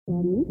Hi,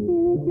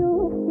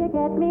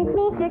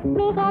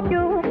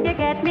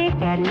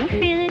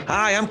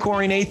 I'm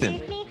Corey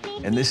Nathan,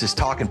 and this is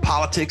Talking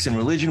Politics and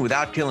Religion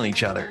Without Killing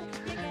Each Other.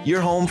 Your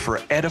home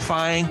for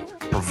edifying,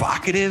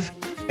 provocative,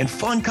 and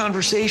fun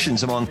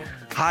conversations among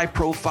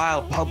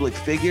high-profile public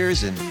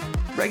figures and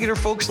regular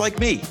folks like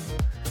me.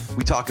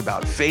 We talk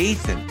about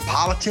faith and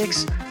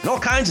politics and all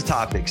kinds of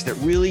topics that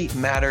really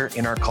matter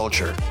in our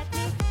culture.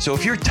 So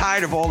if you're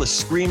tired of all the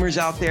screamers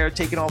out there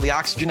taking all the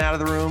oxygen out of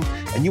the room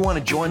and you want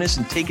to join us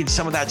in taking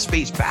some of that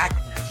space back,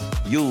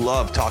 you'll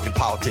love talking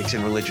politics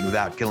and religion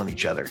without killing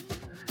each other.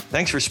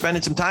 Thanks for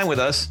spending some time with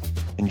us.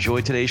 Enjoy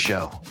today's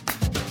show.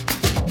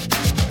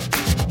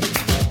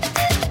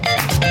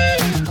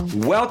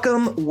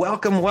 Welcome.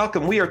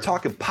 We are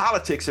talking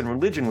politics and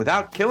religion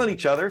without killing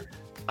each other.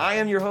 I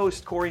am your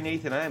host, Corey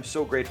Nathan. I am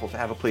so grateful to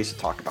have a place to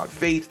talk about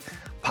faith,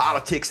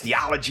 politics,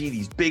 theology,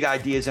 these big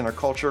ideas in our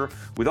culture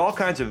with all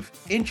kinds of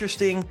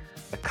interesting,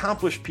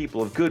 accomplished people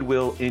of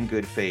goodwill in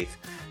good faith.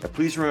 Now,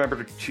 please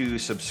remember to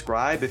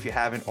subscribe if you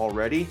haven't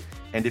already.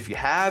 And if you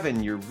have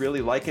and you're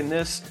really liking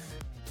this,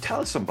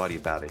 tell somebody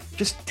about it.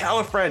 Just tell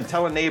a friend,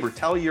 tell a neighbor,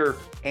 tell your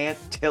Aunt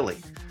Tilly,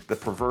 the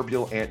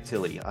proverbial Aunt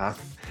Tilly.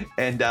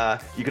 And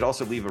you could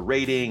also leave a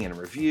rating and a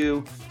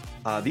review.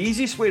 The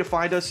easiest way to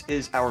find us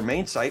is our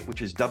main site,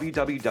 which is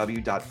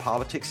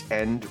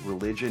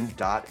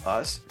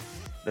www.politicsandreligion.us.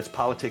 That's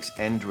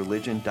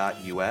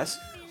politicsandreligion.us.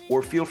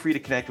 Or feel free to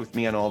connect with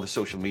me on all the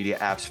social media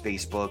apps,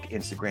 Facebook,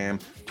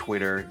 Instagram,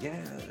 Twitter.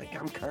 Yeah,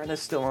 I'm kind of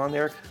still on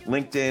there.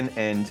 LinkedIn,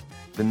 and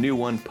the new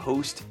one,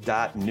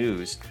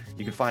 post.news.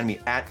 You can find me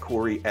at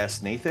Corey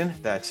S. Nathan.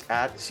 That's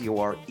at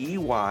Corey,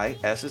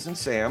 S as in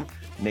Sam,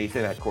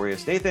 Nathan at Corey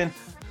S. Nathan.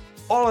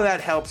 All of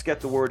that helps get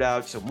the word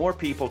out so more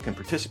people can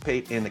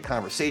participate in the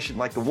conversation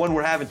like the one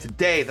we're having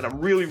today that I'm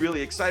really,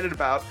 really excited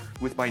about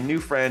with my new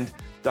friend,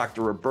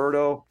 Dr.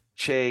 Roberto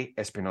Che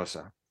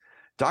Espinosa.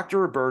 Dr.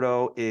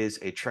 Roberto is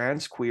a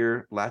trans,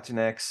 queer,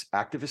 Latinx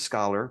activist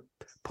scholar,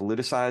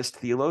 politicized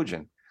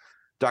theologian.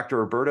 Dr.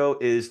 Roberto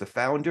is the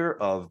founder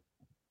of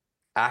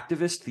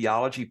Activist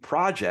Theology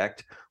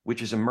Project,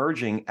 which is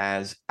emerging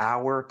as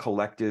Our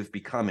Collective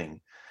Becoming,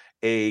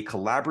 a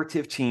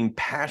collaborative team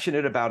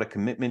passionate about a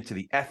commitment to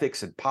the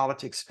ethics and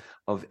politics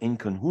of in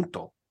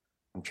conjunto.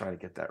 I'm trying to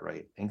get that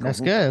right. That's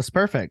good. That's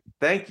perfect.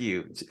 Thank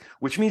you.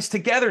 Which means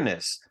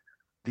togetherness.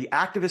 The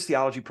Activist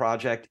Theology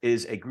Project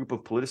is a group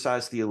of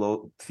politicized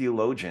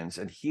theologians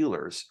and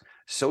healers,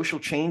 social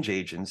change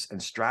agents,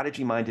 and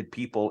strategy-minded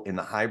people in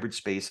the hybrid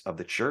space of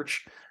the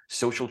church,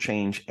 social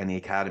change, and the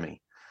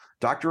academy.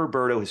 Dr.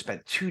 Roberto has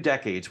spent 2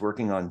 decades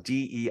working on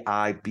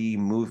DEIB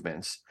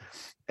movements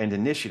and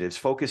initiatives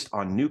focused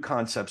on new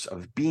concepts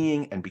of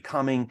being and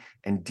becoming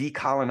and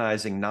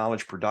decolonizing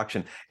knowledge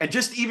production. And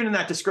just even in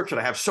that description,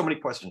 I have so many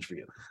questions for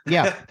you.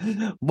 Yeah,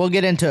 we'll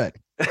get into it.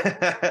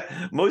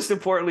 Most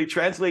importantly,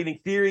 translating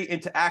theory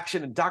into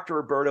action. And Dr.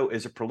 Roberto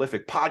is a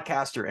prolific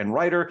podcaster and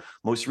writer,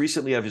 most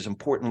recently of his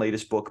important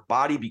latest book,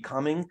 Body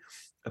Becoming,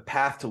 A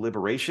Path to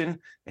Liberation.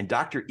 And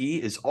Dr. E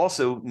is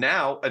also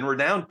now a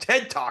renowned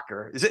TED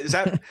Talker. Is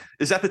that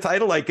the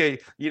title? Like I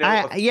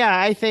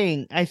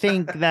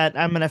think that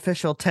I'm an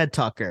official TED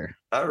Talker.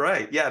 All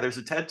right. Yeah, there's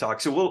a TED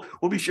Talk. So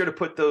we'll be sure to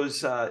put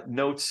those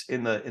notes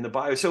in the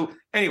bio. So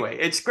anyway,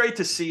 it's great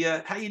to see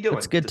you. How you doing?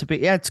 It's good to be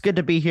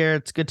here.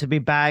 It's good to be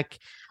back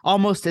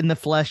almost in the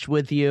flesh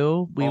with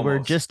you. We were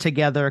just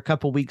together a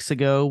couple weeks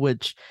ago,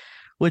 which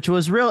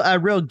was a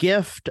real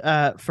gift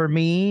for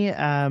me.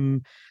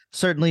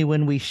 Certainly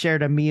when we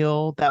shared a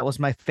meal, that was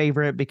my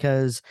favorite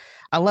because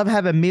I love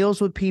having meals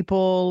with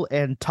people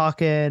and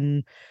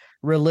talking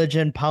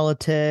religion,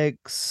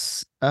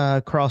 politics,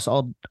 across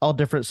all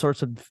different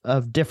sorts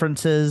of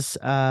differences.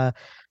 So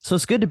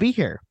it's good to be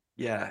here.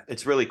 Yeah,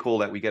 it's really cool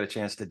that we get a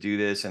chance to do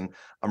this. And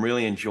I'm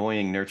really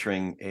enjoying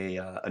nurturing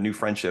a new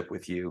friendship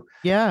with you.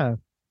 Yeah.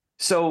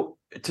 So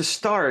to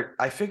start,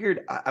 I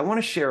figured I want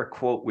to share a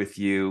quote with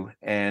you.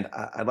 And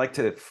I'd like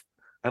to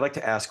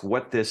ask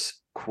what this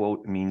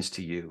quote means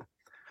to you.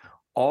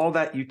 All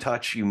that you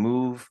touch, you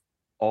move.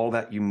 All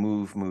that you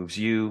move moves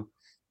you.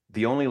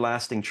 The only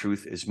lasting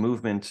truth is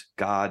movement.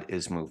 God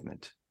is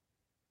movement.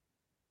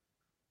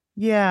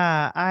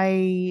 Yeah,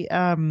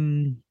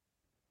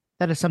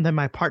 that is something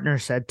my partner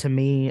said to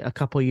me a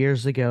couple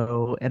years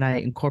ago, and I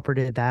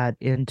incorporated that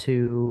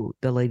into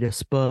the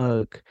latest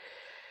book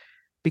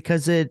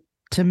because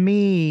to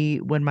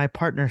me, when my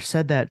partner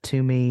said that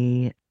to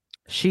me,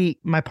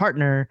 my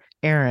partner,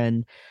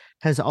 Erin,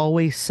 has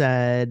always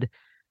said,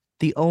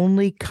 the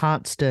only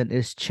constant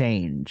is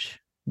change.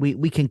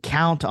 We can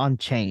count on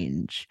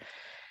change.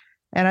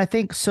 And I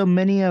think so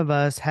many of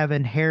us have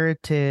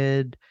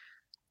inherited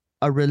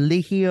a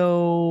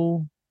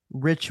religio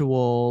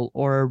ritual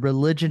or a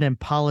religion and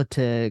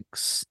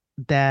politics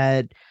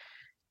that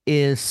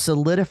is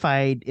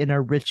solidified in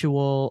a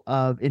ritual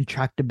of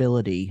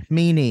intractability,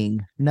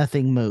 meaning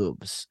nothing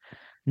moves,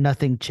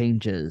 nothing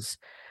changes.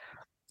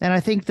 And I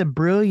think the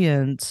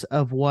brilliance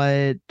of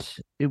what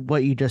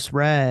you just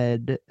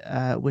read,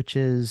 which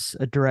is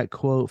a direct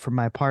quote from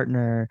my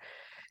partner,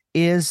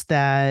 is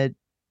that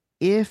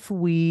if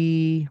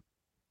we,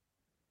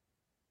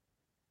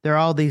 there are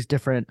all these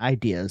different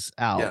ideas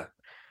out. Yeah.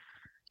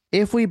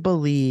 If we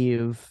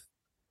believe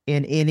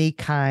in any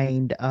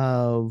kind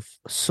of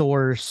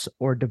source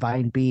or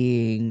divine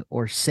being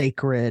or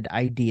sacred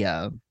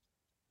idea,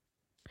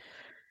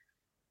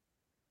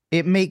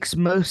 it makes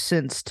most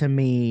sense to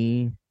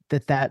me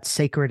that that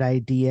sacred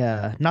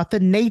idea, not the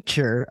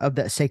nature of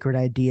that sacred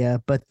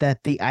idea, but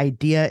that the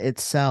idea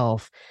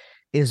itself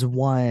is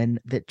one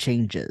that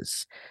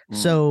changes. Mm.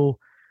 So,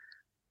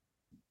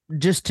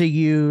 just to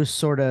use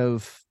sort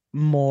of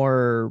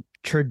more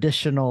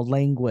traditional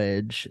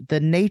language, the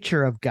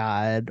nature of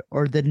God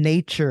or the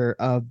nature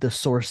of the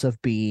source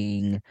of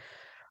being,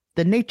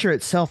 the nature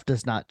itself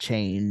does not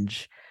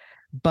change,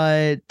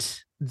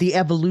 but the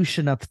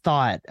evolution of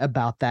thought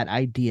about that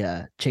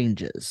idea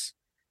changes.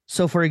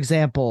 So, for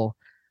example,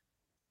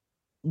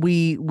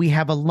 we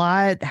have a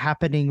lot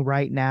happening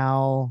right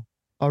now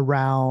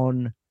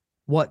around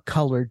what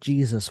color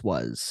Jesus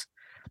was.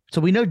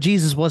 So we know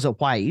Jesus wasn't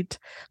white,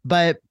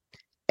 but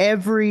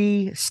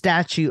every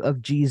statue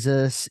of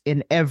Jesus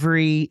in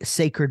every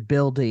sacred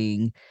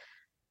building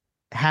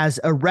has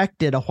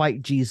erected a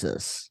white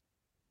Jesus.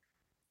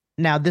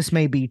 Now, this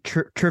may be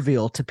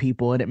trivial to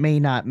people and it may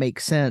not make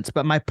sense,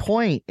 but my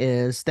point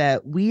is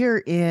that we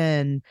are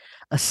in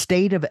a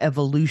state of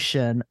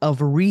evolution of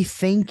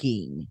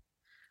rethinking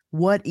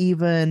what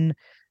even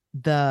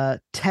the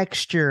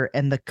texture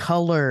and the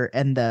color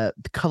and the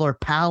color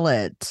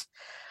palette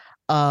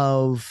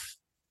of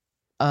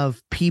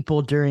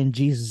people during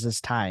Jesus's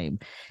time.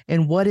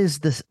 And what is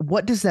this?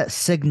 What does that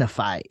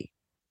signify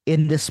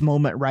in this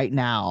moment right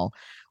now,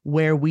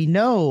 where we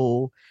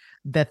know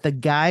that the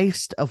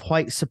geist of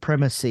white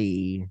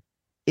supremacy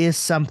is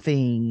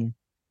something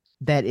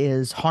that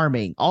is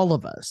harming all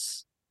of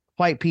us,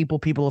 white people,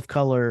 people of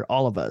color,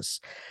 all of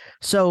us.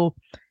 So,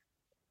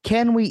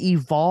 can we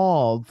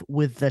evolve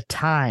with the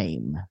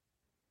time,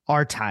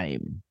 our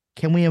time?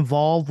 Can we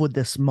evolve with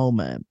this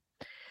moment?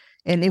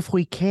 And if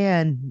we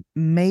can,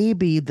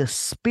 maybe the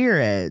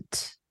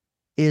spirit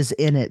is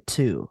in it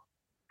too.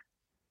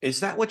 Is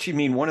that what you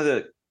mean? One of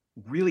the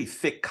really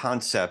thick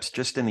concepts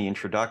just in the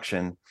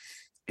introduction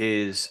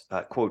is,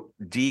 quote,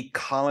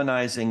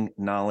 decolonizing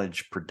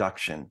knowledge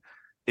production.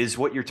 Is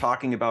what you're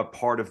talking about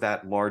part of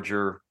that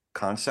larger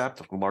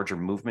concept, larger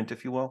movement,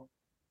 if you will?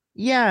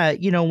 Yeah,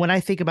 when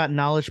I think about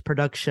knowledge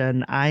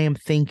production, I am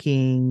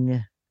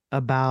thinking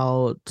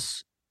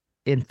about,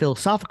 in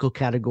philosophical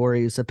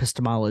categories,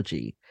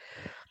 epistemology.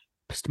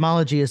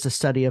 Epistemology is the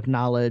study of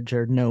knowledge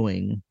or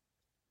knowing.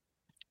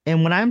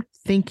 And when I'm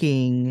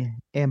thinking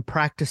and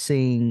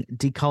practicing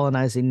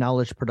decolonizing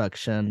knowledge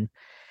production,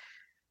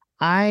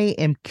 I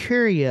am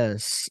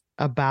curious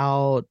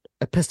about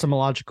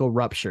epistemological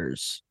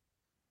ruptures.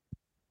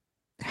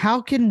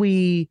 How can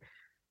we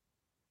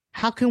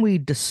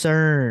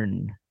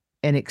discern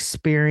and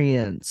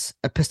experience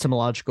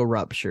epistemological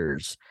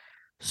ruptures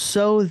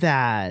so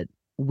that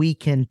we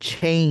can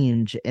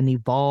change and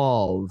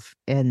evolve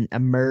and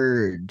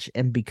emerge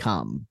and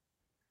become?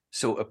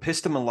 So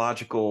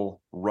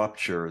epistemological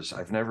ruptures,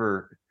 I've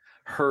never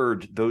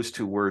heard those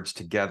two words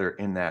together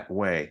in that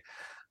way.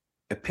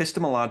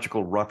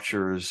 Epistemological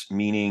ruptures,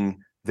 meaning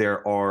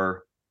there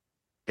are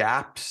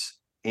gaps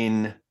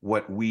in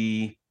what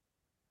we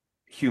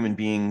human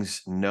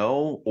beings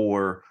know,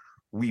 or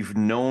we've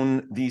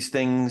known these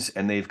things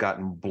and they've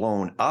gotten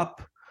blown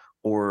up,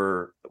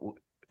 or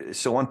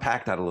so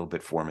unpack that a little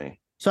bit for me.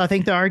 So I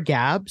think there are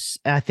gaps.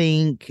 I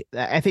think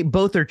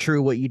both are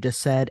true what you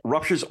just said.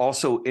 Ruptures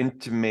also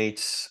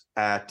intimates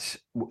at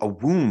a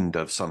wound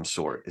of some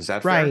sort. Is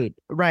that fair?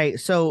 Right.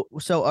 So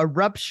a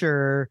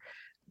rupture,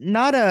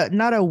 not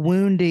a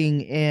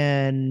wounding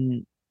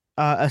in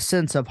a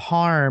sense of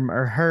harm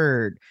or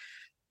hurt,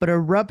 but a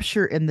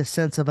rupture in the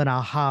sense of an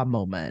aha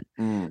moment.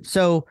 Mm.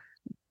 So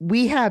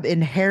we have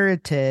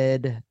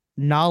inherited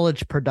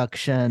knowledge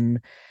production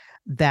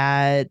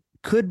that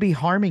could be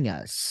harming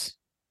us.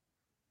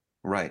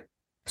 Right.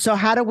 So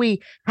how do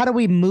we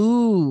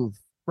move,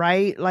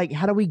 right? Like,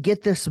 how do we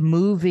get this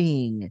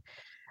moving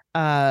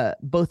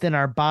both in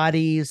our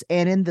bodies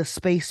and in the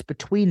space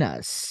between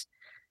us?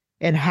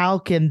 And how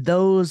can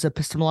those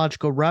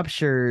epistemological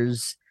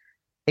ruptures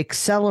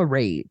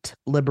accelerate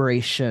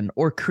liberation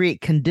or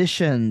create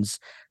conditions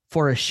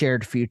for a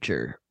shared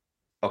future?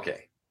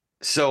 Okay.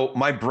 So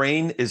my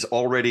brain is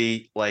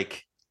already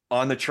like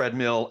on the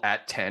treadmill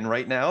at 10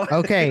 right now.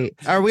 Okay.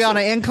 Are we on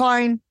an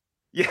incline?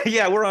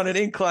 Yeah, we're on an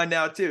incline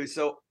now too.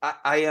 So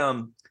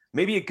I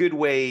maybe a good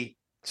way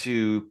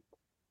to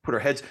put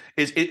our heads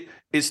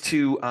is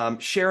to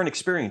share an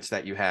experience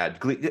that you had,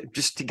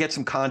 just to get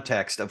some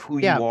context of who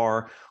you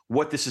are,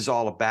 what this is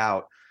all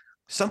about.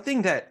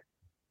 Something that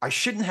I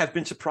shouldn't have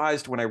been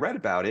surprised when I read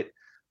about it,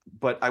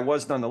 but I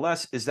was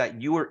nonetheless, is that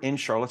you were in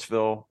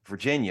Charlottesville,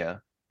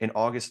 Virginia in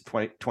August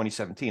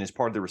 2017 as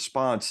part of the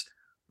response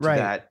to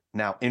that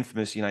now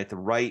infamous Unite the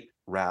Right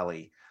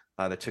rally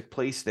that took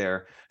place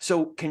there.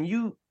 So can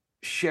you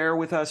share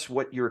with us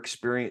what your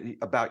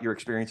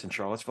experience in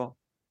Charlottesville?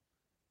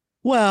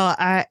 Well,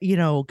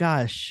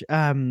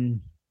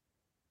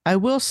 I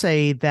will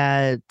say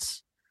that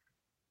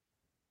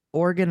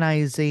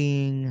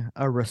organizing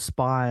a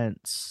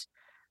response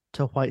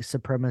to white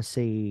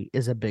supremacy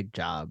is a big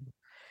job.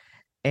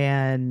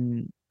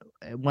 And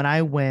when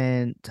I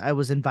went, I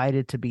was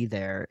invited to be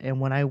there. And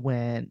when I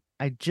went,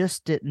 I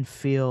just didn't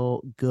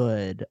feel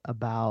good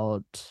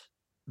about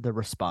the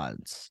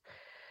response,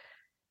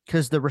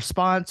 because the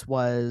response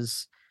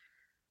was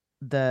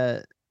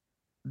the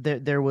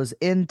there was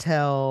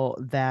intel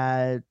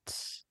that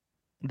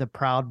the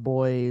Proud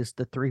Boys,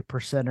 the Three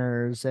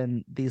Percenters,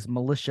 and these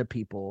militia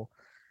people,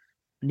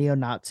 neo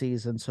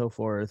Nazis and so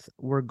forth,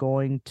 were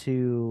going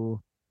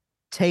to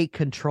take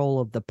control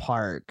of the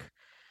park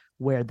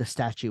where the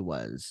statue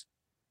was.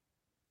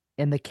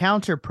 And the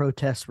counter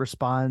protest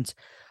response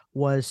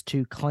was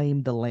to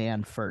claim the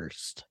land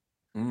first.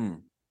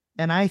 Mm,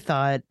 And I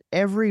thought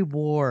every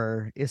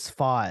war is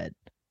fought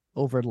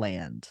over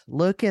land.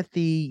 Look at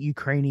the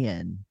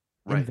Ukrainian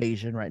right.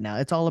 invasion right now.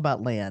 It's all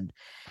about land.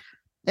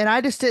 And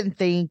I just didn't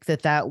think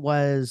that that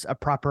was a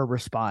proper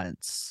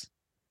response.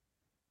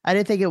 I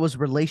didn't think it was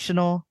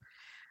relational.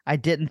 I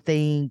didn't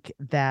think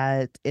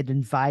that it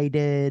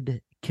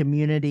invited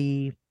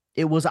community.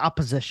 It was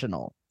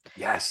oppositional.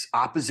 Yes,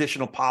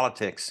 oppositional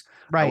politics.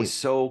 I was Right.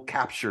 so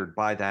captured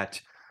by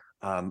that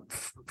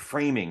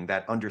framing,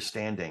 that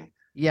understanding.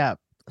 Yeah.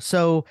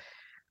 So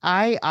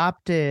I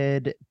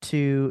opted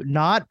to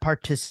not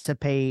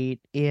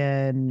participate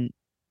in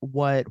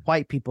what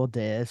white people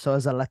did. So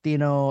as a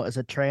Latino, as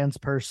a trans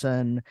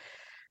person,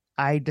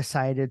 I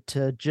decided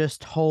to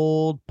just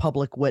hold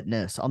public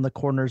witness on the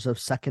corners of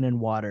Second and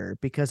Water,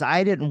 because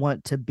I didn't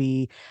want to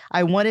be,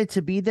 I wanted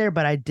to be there,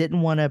 but I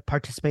didn't want to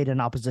participate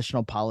in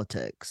oppositional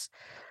politics.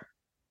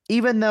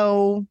 Even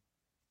though,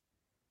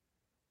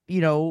 you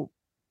know,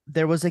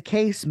 there was a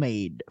case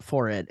made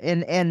for it.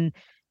 And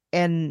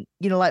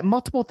like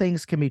multiple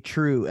things can be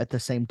true at the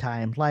same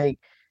time. Like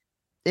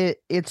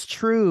it's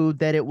true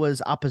that it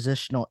was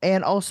oppositional,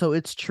 and also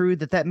it's true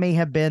that that may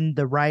have been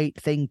the right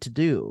thing to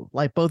do.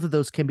 Like both of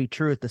those can be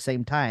true at the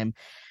same time.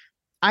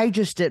 I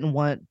just didn't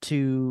want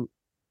to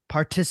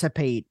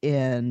participate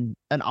in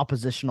an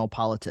oppositional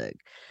politic.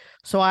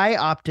 So I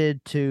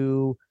opted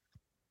to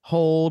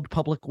hold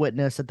public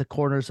witness at the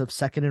corners of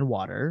Second and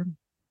Water.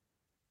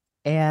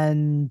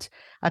 And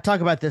I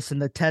talk about this in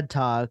the TED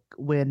Talk.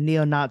 When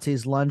neo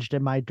Nazis lunged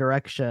in my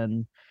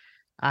direction,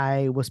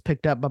 I was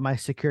picked up by my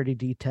security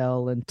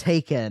detail and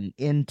taken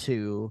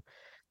into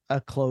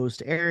a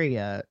closed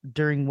area,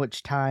 during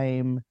which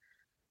time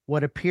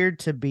what appeared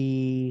to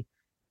be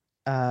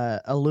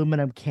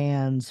aluminum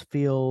cans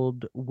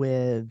filled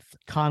with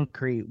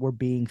concrete were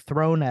being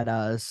thrown at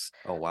us,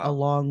 Oh, wow.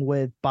 along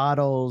with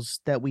bottles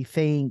that we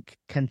think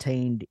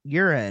contained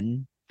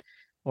urine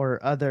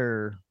or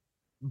other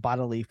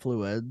bodily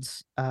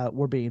fluids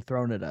were being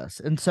thrown at us.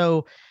 And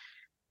so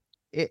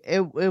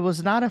it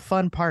was not a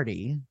fun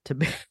party to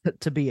be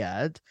to be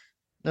at.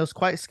 It was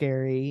quite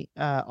scary.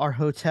 Our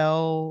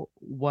hotel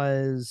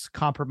was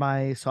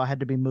compromised, so I had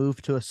to be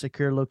moved to a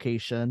secure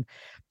location.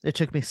 It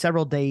took me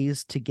several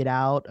days to get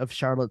out of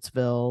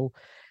Charlottesville,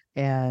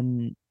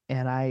 and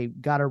I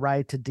got a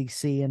ride to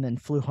DC and then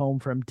flew home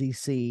from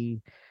DC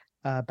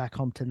back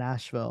home to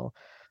Nashville.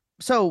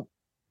 So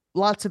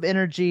lots of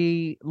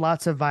energy,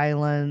 lots of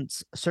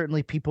violence.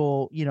 Certainly,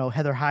 people,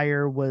 Heather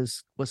Heyer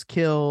was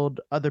killed.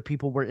 Other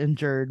people were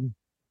injured.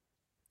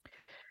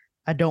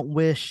 I don't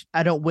wish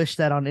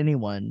that on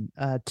anyone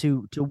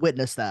to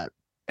witness that.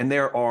 And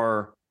there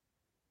are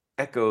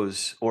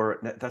echoes, or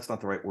that's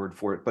not the right word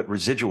for it, but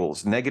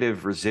residuals,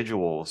 negative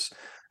residuals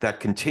that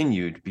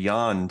continued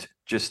beyond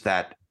just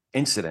that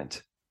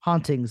incident.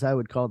 Hauntings, I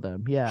would call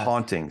them. Yeah.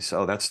 Hauntings.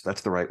 Oh, that's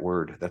the right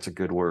word. That's a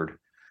good word.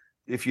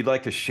 If you'd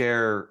like to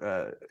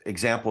share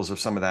examples of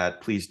some of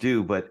that, please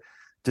do. But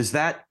does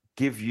that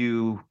give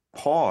you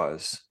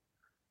pause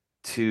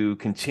to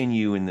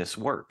continue in this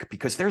work?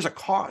 Because there's a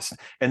cost,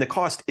 and the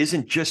cost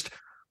isn't just,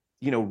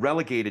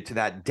 relegated to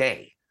that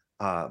day.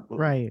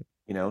 Right.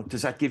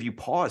 Does that give you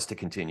pause to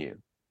continue?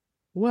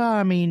 Well,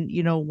 I mean,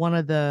 one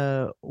of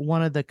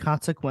the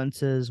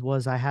consequences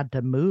was I had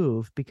to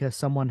move because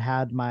someone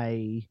had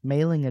my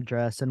mailing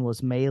address and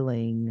was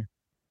mailing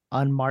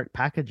unmarked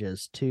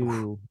packages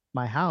to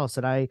my house.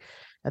 And I,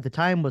 at the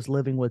time, was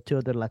living with two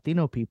other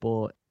Latino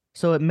people.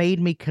 So it made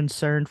me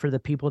concerned for the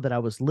people that I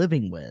was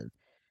living with.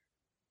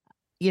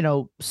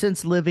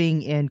 Since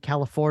living in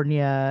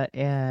California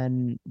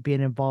and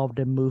being involved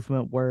in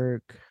movement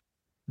work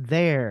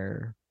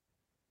there,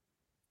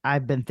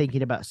 I've been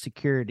thinking about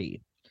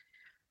security.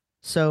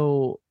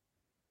 So,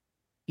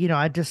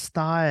 I just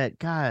thought,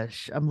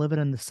 gosh, I'm living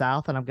in the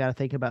South and I've got to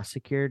think about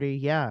security.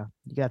 Yeah,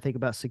 you got to think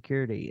about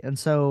security. And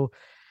so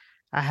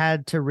I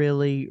had to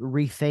really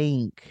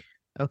rethink,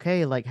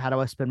 okay, like, how do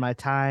I spend my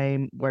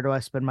time? Where do I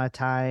spend my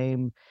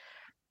time?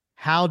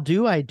 How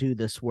do I do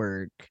this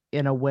work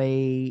in a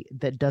way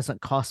that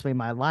doesn't cost me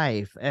my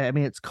life? I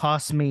mean, it's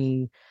cost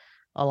me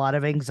a lot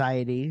of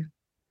anxiety.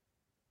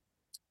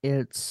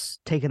 It's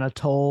taken a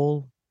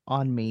toll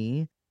on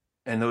me.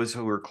 And those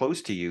who are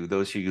close to you,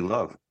 those who you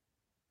love.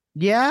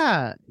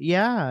 Yeah,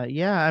 yeah,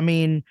 yeah. I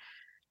mean,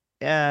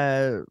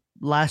 uh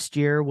last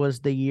year was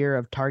the year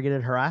of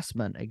targeted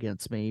harassment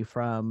against me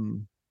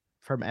from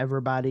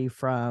everybody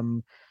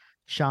from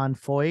Sean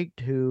Foyt,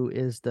 who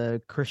is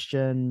the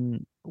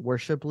Christian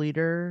worship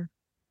leader,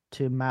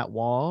 to Matt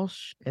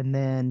Walsh, and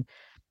then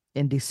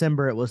in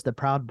December it was the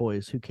Proud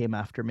Boys who came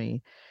after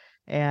me.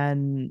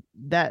 And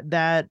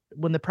that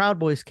when the Proud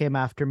Boys came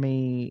after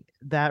me,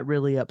 that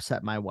really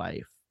upset my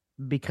wife,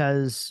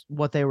 because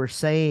what they were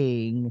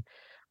saying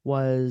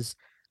was,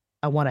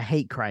 I want to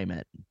hate crime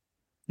it.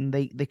 And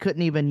they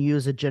couldn't even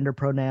use a gender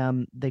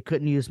pronoun. They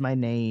couldn't use my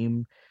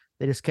name.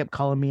 They just kept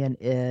calling me an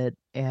it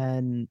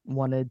and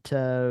wanted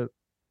to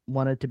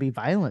be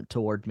violent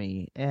toward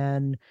me.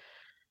 And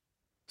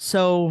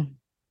so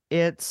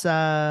it's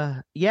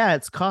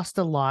cost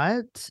a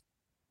lot.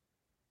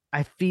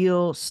 I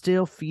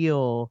still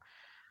feel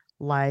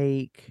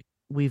like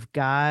we've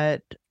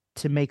got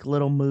to make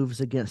little moves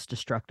against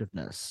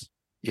destructiveness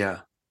Yeah.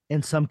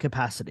 in some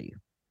capacity.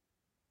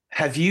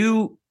 Have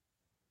you,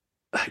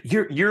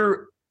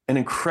 you're an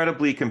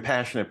incredibly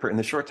compassionate person. In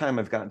the short time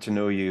I've gotten to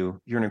know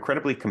you, you're an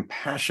incredibly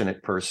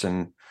compassionate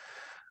person.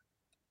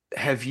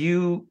 Have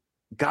you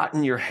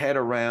gotten your head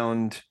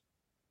around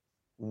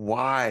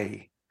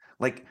why?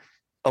 Like,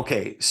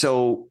 okay,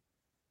 so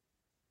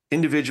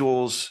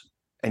individuals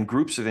and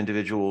groups of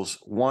individuals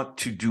want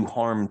to do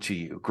harm to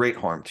you, great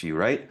harm to you,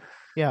 right?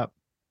 Yeah.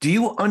 Do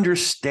you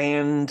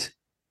understand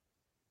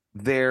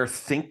their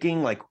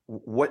thinking, like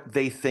what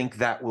they think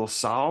that will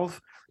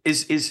solve?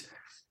 Is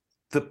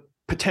the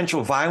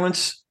potential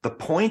violence the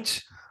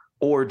point,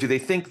 or do they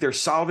think they're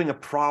solving a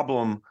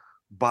problem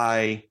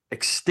by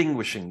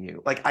extinguishing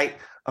you? Like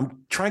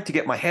I'm trying to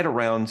get my head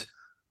around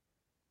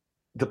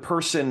the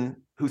person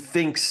who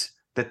thinks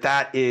that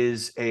that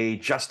is a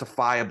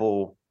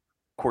justifiable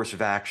course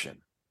of action,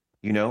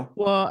 you know?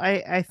 Well,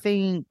 I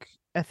think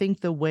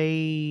the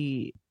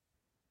way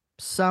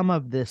some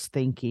of this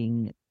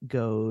thinking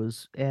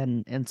goes,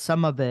 and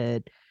some of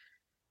it,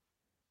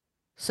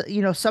 so,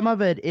 some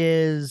of it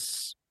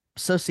is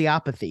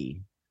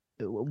sociopathy,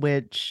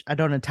 which I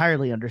don't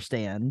entirely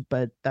understand,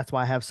 but that's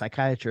why I have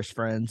psychiatrist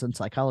friends and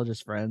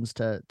psychologist friends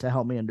to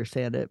help me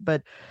understand it.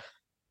 But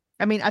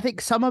I mean, I think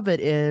some of it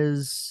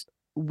is,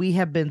 we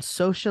have been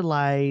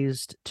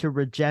socialized to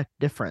reject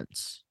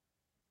difference.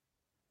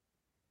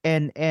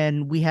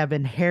 And we have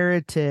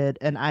inherited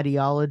an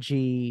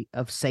ideology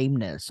of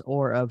sameness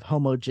or of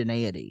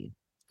homogeneity,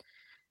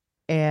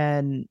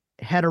 and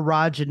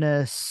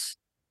heterogeneous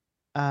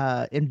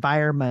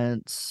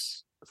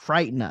environments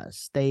frighten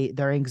us.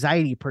 They're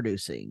anxiety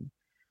producing.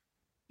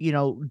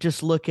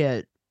 Just look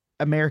at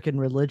American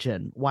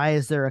religion. Why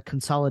is there a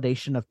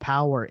consolidation of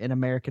power in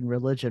American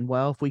religion?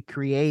 Well, if we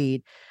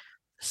create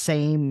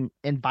same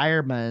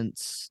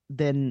environments,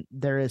 then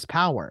there is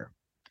power.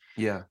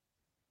 Yeah.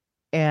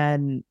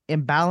 And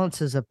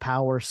imbalances of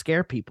power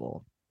scare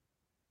people.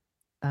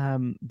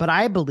 But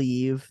I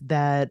believe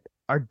that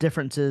our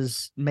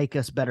differences make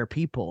us better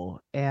people,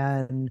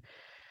 and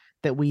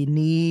that we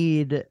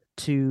need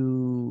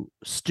to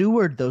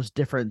steward those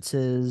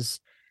differences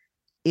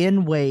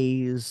in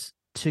ways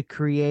to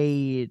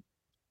create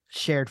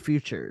shared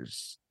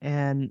futures.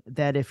 And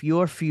that if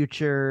your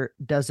future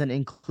doesn't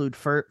include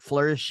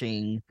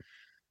flourishing,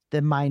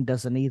 then mine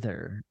doesn't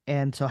either.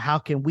 And so, how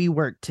can we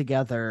work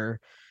together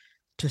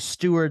to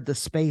steward the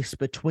space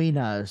between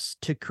us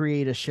to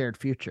create a shared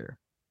future?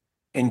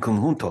 En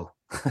conjunto.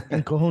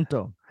 In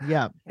conjunto.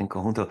 Yeah. In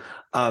conjunto.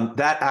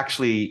 That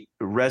actually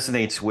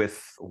resonates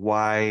with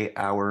why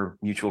our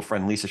mutual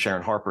friend Lisa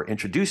Sharon Harper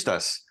introduced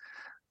us.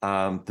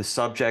 The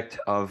subject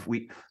of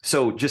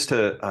so just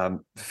to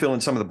fill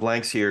in some of the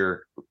blanks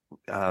here,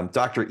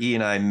 Dr. E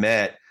and I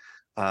met.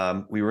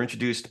 We were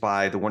introduced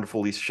by the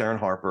wonderful Lisa Sharon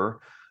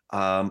Harper.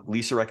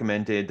 Lisa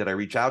recommended that I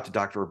reach out to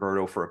Dr.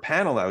 Roberto for a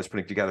panel that I was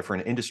putting together for an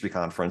industry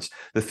conference.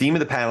 The theme of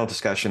the panel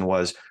discussion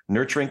was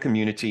nurturing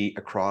community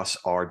across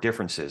our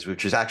differences,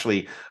 which is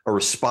actually a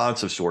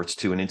response of sorts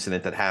to an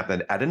incident that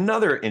happened at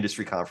another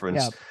industry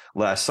conference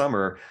last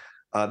summer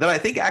that I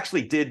think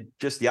actually did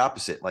just the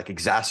opposite, like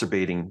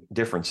exacerbating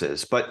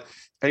differences. But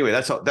anyway,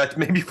 that's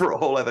maybe for a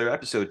whole other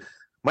episode.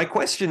 My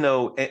question,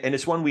 though, and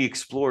it's one we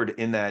explored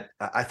in that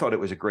I thought it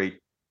was a great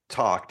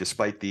talk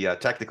despite the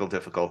technical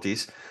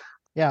difficulties.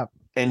 Yeah.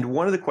 And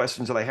one of the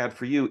questions that I had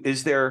for you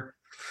is are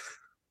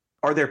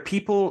there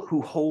people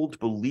who hold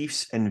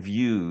beliefs and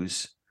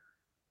views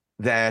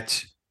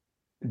that,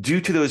 due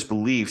to those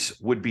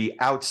beliefs, would be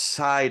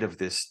outside of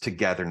this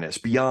togetherness,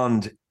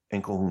 beyond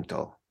en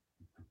conjunto?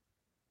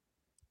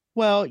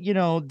 Well,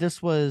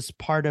 this was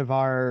part of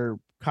our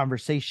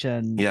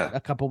conversation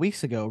a couple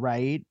weeks ago,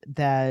 right?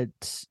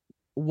 That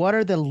what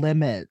are the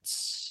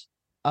limits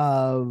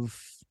of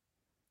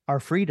our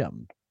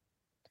freedom?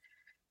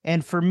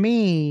 And for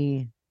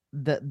me,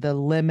 the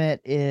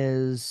limit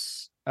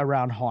is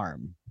around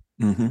harm.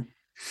 Mm-hmm.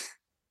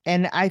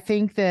 And I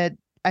think that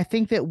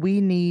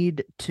we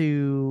need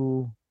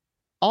to,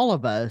 all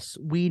of us,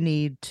 we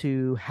need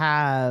to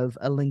have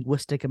a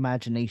linguistic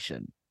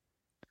imagination.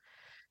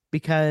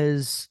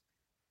 Because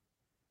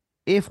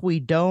if we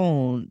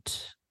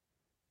don't,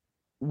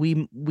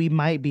 we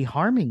might be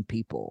harming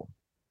people.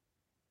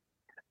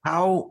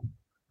 How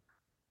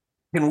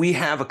can we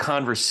have a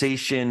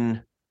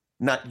conversation,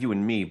 not you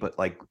and me, but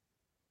like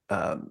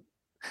the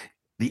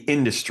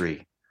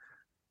industry,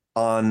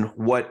 on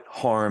what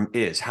harm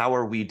is? How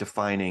are we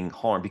defining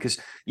harm? Because,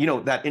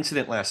 that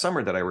incident last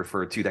summer that I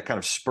referred to that kind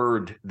of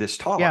spurred this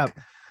talk.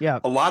 Yeah.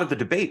 A lot of the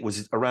debate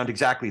was around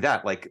exactly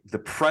that. Like the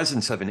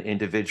presence of an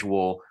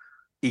individual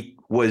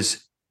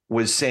was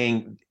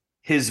saying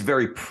his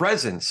very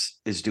presence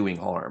is doing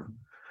harm.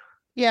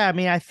 Yeah, I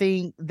mean, I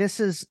think this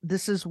is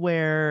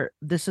where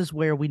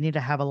we need to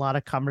have a lot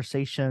of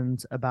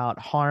conversations about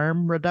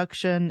harm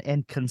reduction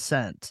and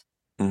consent.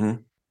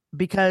 Mm-hmm.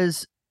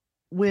 Because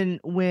when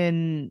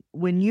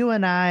you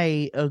and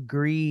I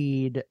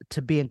agreed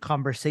to be in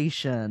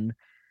conversation,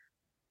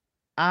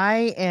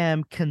 I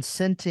am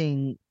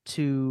consenting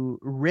to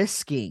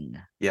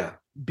risking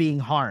being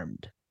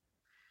harmed.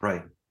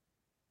 Right.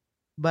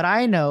 But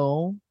I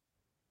know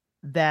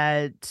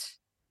that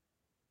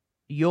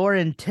your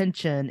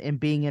intention in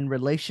being in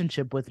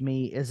relationship with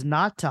me is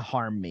not to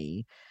harm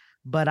me,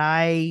 but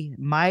I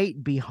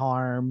might be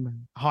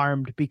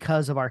harmed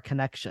because of our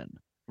connection.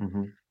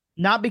 Mm-hmm.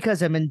 Not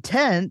because of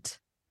intent,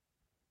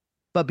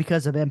 but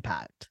because of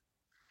impact.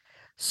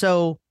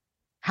 So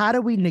how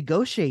do we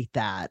negotiate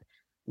that?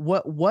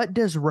 What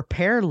does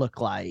repair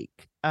look like?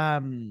 How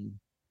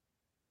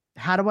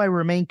do I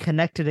remain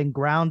connected and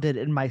grounded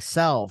in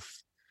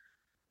myself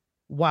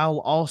while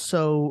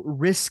also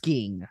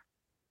risking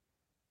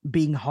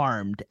being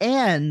harmed?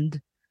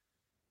 And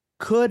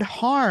could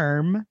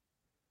harm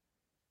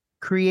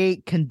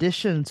create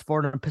conditions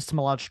for an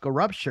epistemological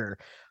rupture?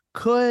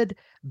 Could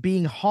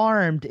being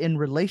harmed in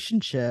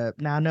relationship,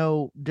 now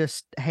no,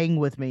 just hang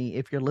with me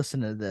if you're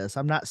listening to this.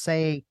 I'm not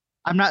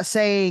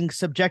saying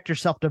subject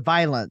yourself to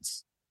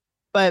violence,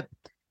 but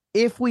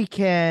if we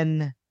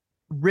can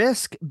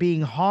risk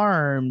being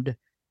harmed,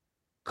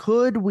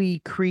 could we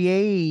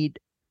create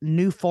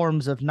new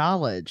forms of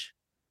knowledge?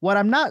 What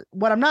I'm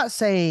not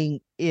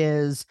saying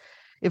is,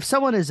 if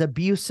someone is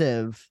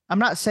abusive, I'm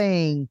not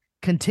saying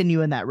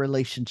continue in that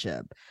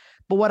relationship.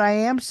 But what I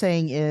am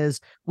saying is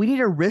we need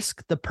to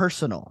risk the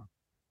personal.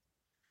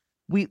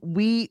 We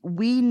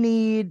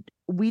need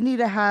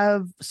to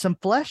have some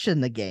flesh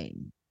in the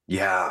game.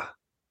 Yeah.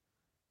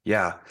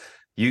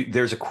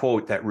 There's a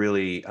quote that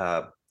really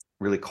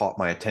caught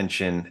my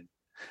attention.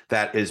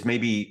 That is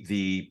maybe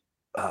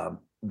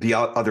the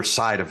other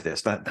side of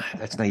this.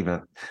 That's not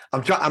even.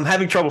 I'm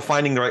having trouble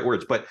finding the right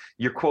words. But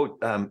your quote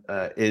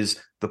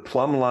is, the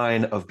plumb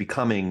line of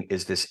becoming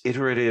is this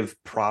iterative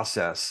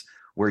process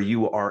where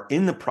you are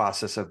in the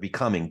process of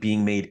becoming,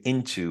 being made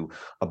into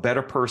a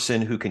better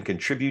person who can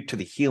contribute to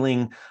the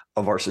healing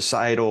of our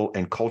societal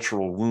and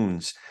cultural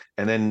wounds.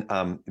 And then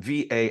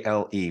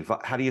VALE,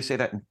 how do you say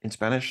that in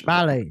Spanish?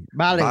 Vale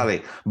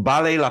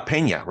la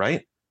pena,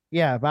 right?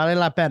 Yeah, vale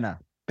la pena.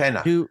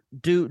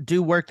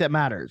 Do work that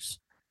matters.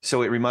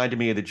 So it reminded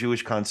me of the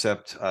Jewish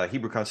concept,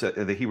 Hebrew concept.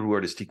 The Hebrew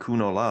word is tikkun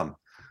olam,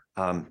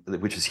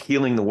 which is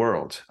healing the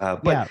world.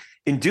 But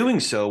in doing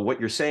so, what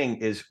you're saying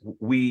is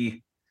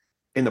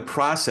in the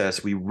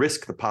process, we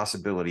risk the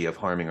possibility of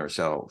harming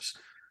ourselves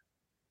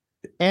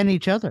and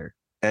each other.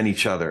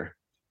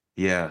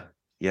 Yeah.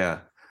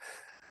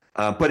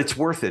 But it's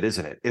worth it,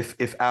 isn't it?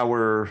 If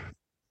our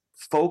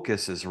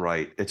focus is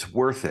right, it's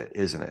worth it,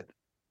 isn't it?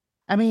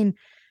 I mean,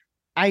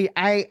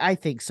 I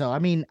think so. I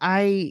mean,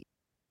 I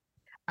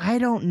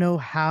don't know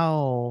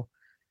how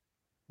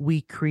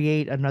we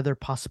create another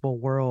possible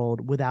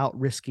world without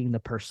risking the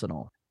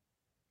personal.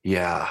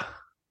 Yeah.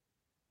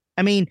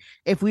 I mean,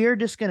 if we are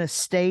just going to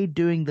stay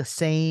doing the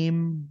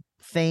same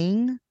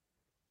thing,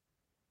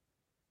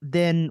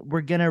 then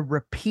we're going to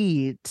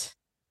repeat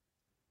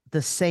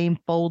the same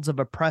folds of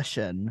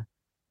oppression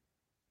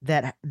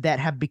that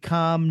have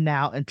become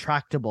now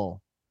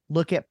intractable.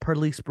 Look at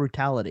police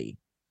brutality.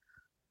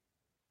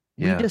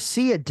 We just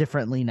see it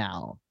differently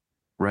now.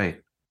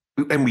 Right.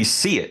 And we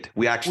see it.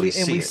 We actually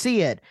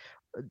see it.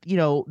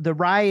 The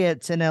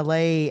riots in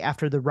LA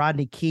after the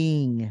Rodney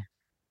King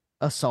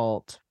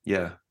assault.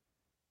 Yeah.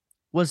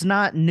 Was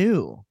not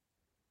new.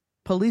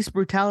 Police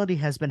brutality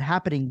has been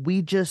happening.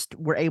 We just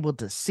were able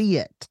to see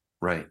it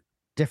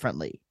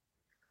differently.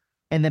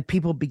 And then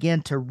people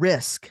began to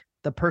risk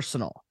the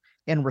personal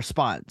in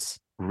response.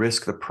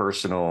 Risk the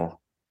personal.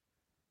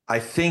 I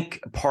think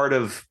part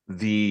of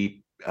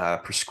the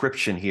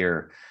prescription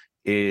here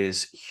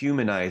is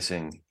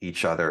humanizing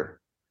each other,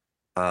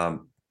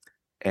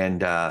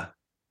 and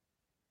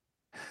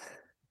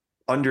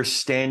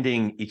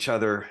understanding each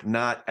other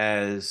not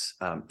as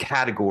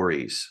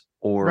categories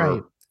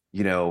or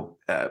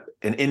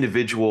an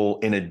individual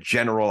in a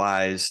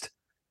generalized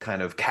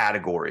kind of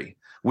category,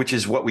 which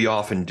is what we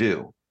often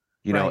do,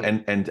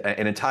 and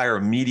an entire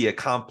media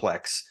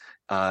complex,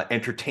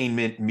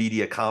 entertainment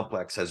media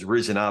complex has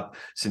risen up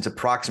since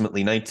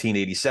approximately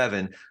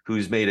 1987,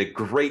 who's made a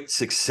great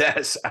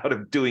success out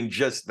of doing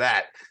just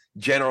that: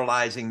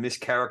 generalizing,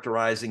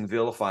 mischaracterizing,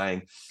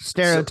 vilifying,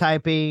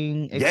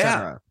 stereotyping,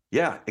 etc.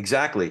 Yeah,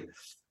 exactly.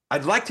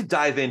 I'd like to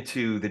dive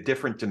into the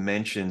different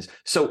dimensions.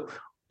 So,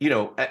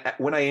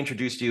 when I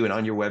introduced you and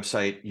on your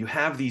website, you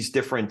have these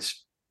different,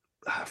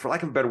 for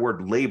lack of a better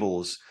word,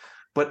 labels.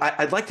 But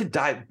I'd like to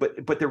dive,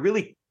 but they're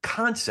really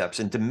concepts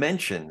and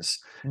dimensions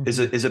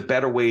is a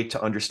better way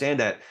to understand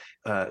that.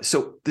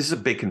 So this is a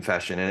big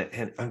confession,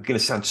 and I'm going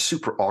to sound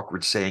super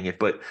awkward saying it,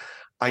 but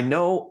I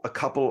know a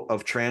couple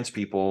of trans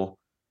people,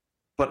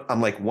 but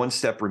I'm like one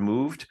step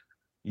removed.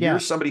 You're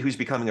somebody who's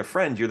becoming a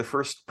friend. You're the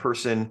first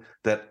person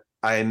that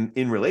I'm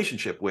in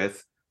relationship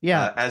with,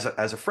 as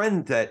a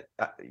friend.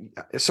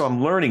 So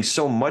I'm learning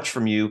so much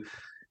from you.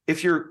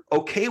 If you're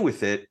okay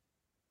with it,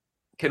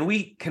 can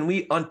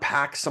we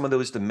unpack some of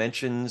those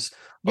dimensions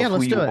of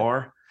who you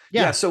are?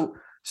 Yeah. So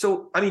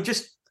I mean,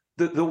 just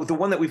the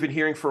one that we've been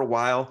hearing for a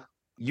while.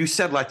 You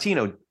said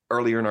Latino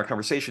earlier in our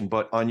conversation,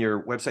 but on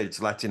your website it's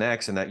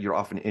Latinx, and that you're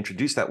often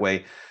introduced that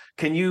way.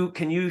 Can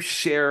you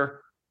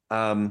share,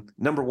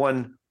 number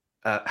one,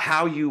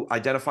 how you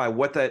identify,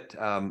 what that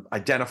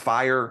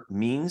identifier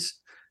means,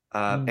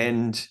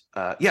 and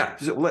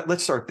so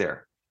let's start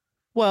there.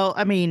 Well,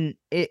 I mean,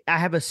 I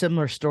have a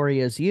similar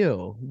story as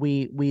you.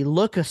 We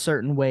look a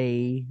certain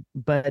way,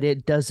 but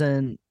it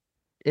doesn't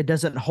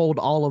hold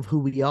all of who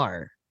we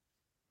are,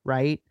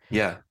 right?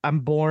 Yeah. I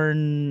was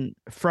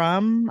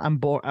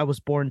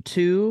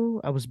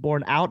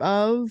born out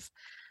of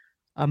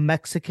a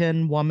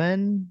Mexican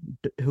woman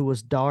who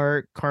was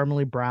dark,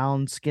 caramely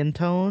brown skin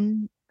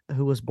tone,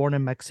 who was born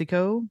in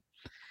Mexico,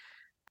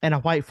 and a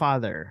white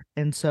father.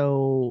 And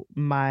so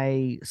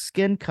my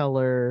skin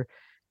color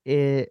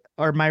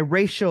or my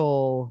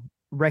racial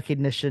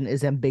recognition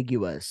is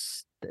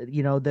ambiguous.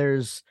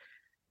 It's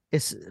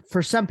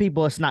for some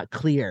people it's not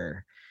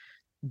clear,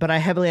 but I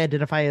heavily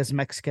identify as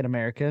Mexican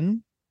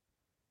American,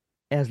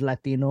 as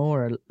Latino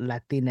or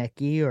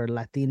Latinx or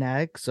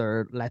Latinx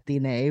or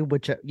Latine,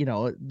 which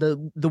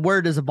the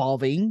word is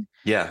evolving.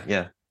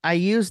 Yeah. I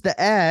use the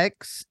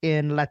X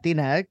in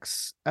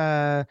Latinx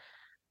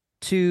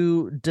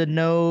to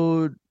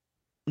denote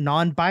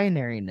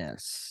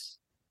non-binariness,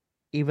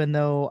 even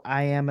though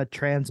I am a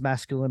trans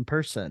masculine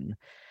person.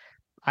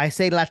 I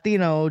say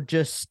Latino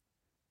just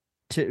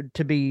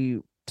to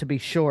be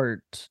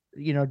short,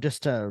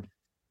 just to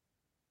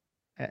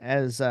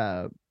as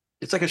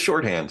it's like a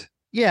shorthand.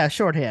 Yeah,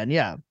 shorthand.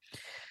 Yeah.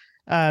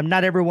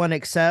 Not everyone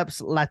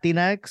accepts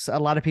Latinx. A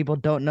lot of people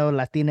don't know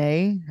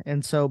Latine,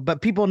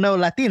 but people know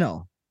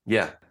Latino.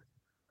 Yeah.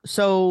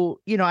 So,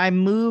 I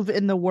move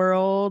in the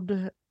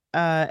world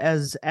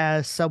as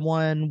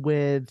someone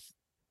with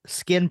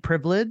skin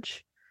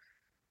privilege,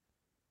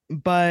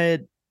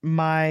 but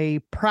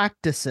my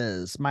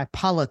practices, my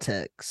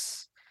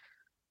politics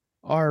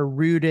are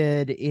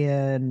rooted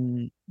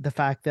in the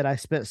fact that I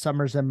spent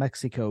summers in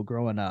Mexico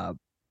growing up,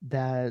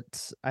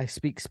 that I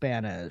speak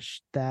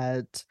Spanish,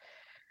 that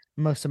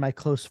most of my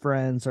close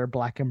friends are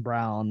Black and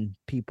brown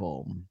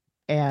people,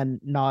 and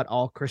not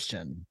all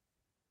Christian.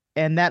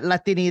 And that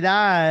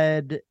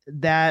Latinidad,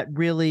 that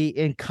really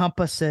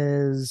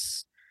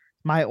encompasses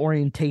my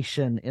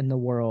orientation in the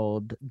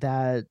world.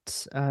 That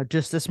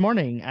just this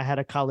morning, I had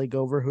a colleague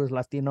over who is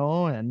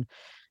Latino, and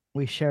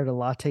we shared a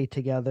latte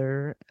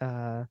together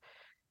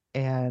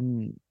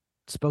and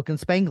spoke in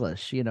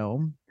Spanglish,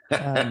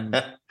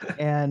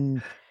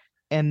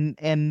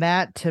 and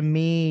that, to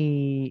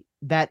me,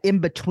 that in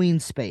between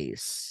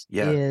space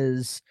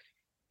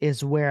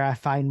is where I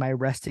find my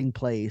resting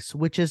place,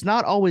 which is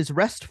not always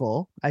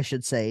restful, I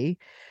should say.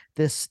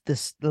 This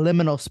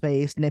liminal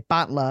space,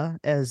 Nepantla,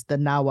 as the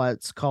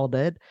Nahuatls called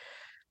it.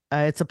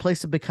 It's a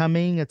place of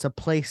becoming. It's a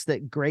place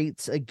that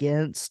grates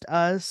against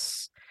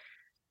us.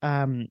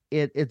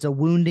 It's a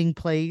wounding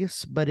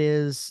place, but it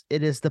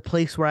is the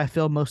place where I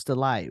feel most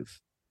alive.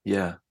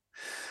 Yeah.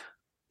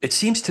 It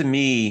seems to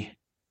me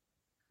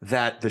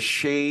that the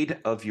shade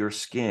of your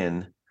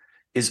skin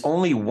is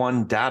only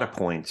one data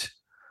point,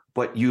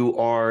 but you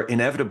are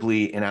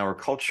inevitably in our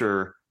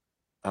culture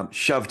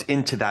shoved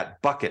into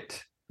that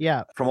bucket.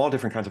 Yeah. From all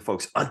different kinds of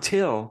folks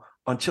until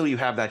you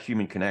have that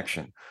human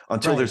connection,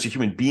 until there's a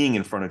human being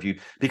in front of you,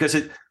 because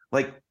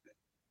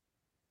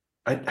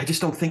I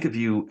just don't think of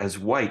you as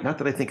white. Not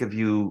that I think of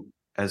you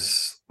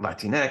as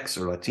Latinx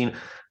or Latino.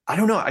 I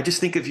don't know. I just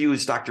think of you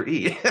as Dr.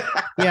 E.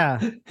 Yeah.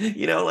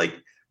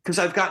 Because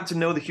I've gotten to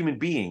know the human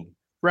being.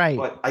 Right.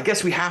 But I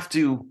guess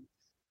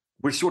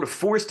we're sort of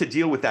forced to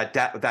deal with that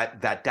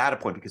data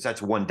point, because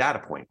that's one data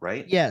point,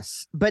 right?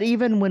 Yes. But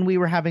even when we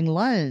were having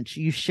lunch,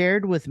 you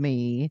shared with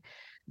me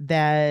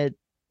that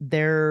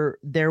there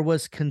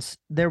was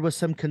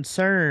some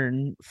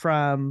concern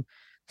from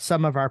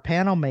some of our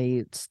panel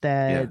mates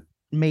that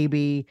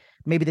maybe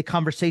the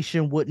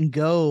conversation wouldn't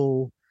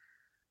go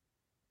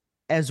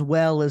as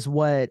well as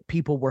what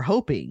people were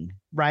hoping,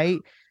 right?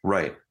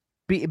 Right.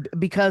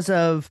 Because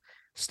of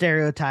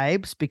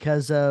stereotypes,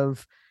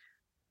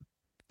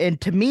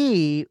 and to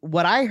me,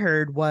 what I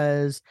heard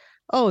was,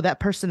 oh, that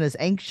person is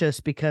anxious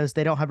because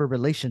they don't have a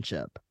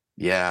relationship.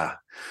 Yeah.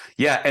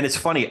 And it's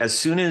funny, as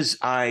soon as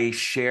I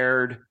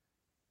shared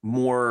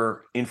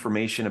more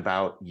information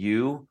about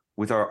you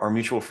with our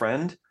mutual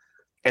friend,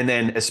 and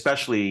then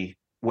especially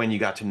when you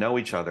got to know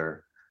each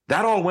other,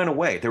 that all went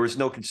away. There was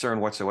no concern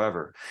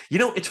whatsoever. You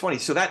know, it's funny.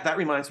 So that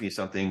reminds me of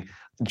something.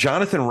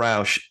 Jonathan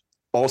Rauch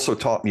also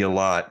taught me a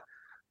lot.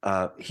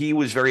 He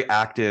was very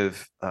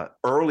active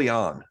early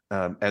on,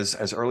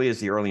 as early as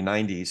the early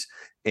 90s,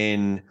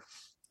 in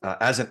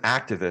as an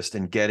activist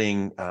in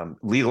getting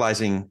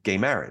legalizing gay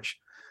marriage.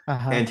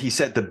 And he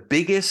said the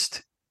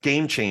biggest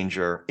game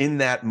changer in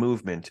that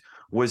movement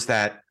was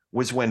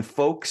when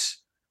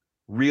folks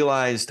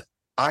realized,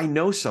 I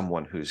know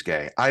someone who's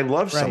gay. I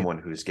love someone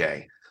who's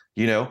gay,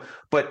 you know.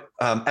 But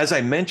as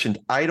I mentioned,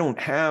 I don't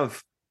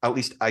have, at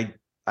least I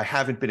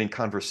haven't been in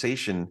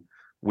conversation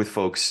with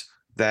folks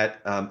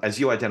that, as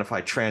you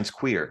identify, trans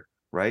queer,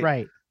 right?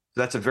 Right.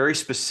 That's a very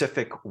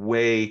specific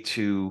way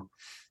to.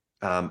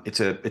 It's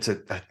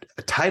a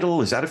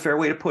title. Is that a fair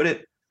way to put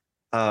it?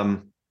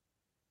 I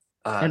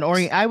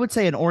would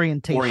say an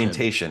orientation.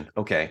 Orientation.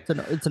 Okay.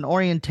 It's an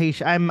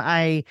orientation.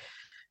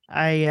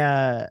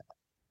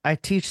 I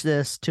teach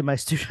this to my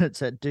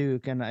students at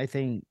Duke, and I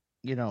think,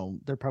 you know,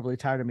 they're probably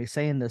tired of me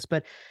saying this,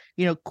 but,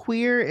 you know,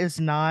 queer is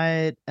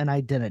not an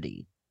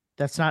identity.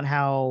 That's not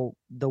how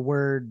the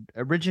word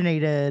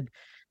originated.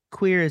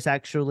 Queer is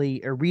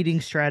actually a reading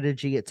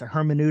strategy. It's a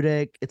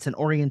hermeneutic. It's an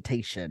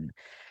orientation.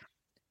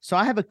 So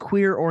I have a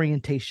queer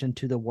orientation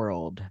to the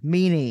world,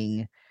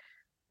 meaning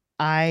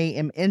I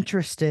am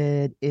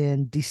interested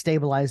in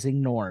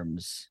destabilizing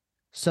norms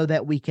so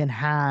that we can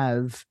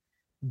have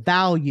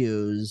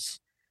values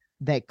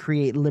that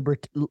create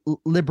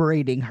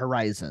liberating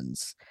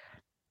horizons.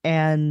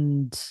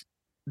 And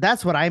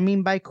that's what I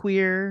mean by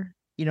queer.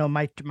 You know,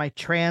 my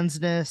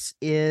transness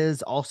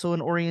is also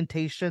an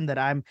orientation that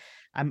I'm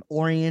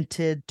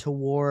oriented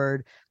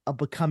toward a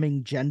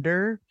becoming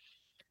gender.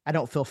 I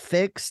don't feel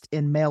fixed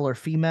in male or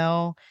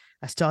female.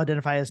 I still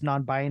identify as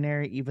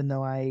non-binary, even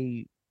though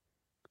I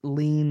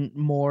lean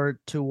more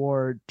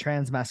toward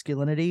trans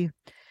masculinity.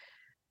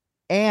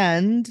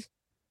 And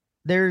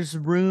there's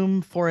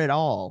room for it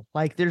all.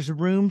 Like, there's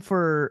room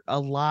for a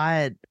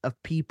lot of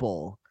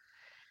people.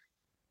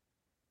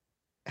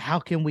 How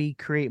can we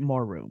create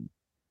more room?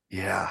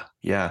 Yeah.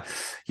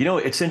 You know,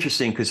 it's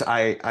interesting because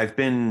I've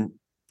been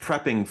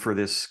prepping for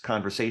this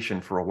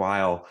conversation for a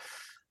while,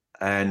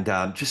 and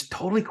just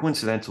totally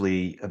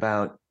coincidentally,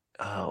 about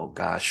 4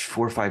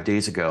 or 5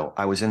 days ago,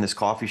 I was in this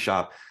coffee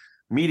shop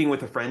meeting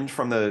with a friend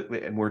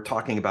and we're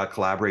talking about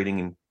collaborating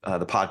in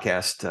the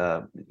podcast,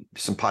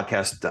 some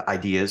podcast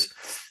ideas.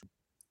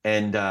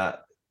 And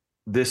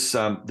this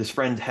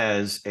friend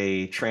has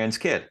a trans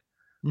kid.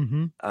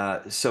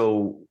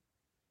 So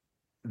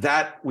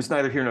that was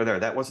neither here nor there.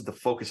 That wasn't the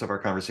focus of our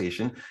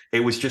conversation. It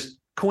was just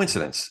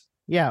coincidence.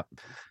 Yeah.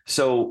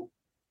 So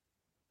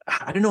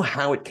I don't know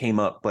how it came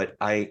up, but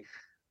I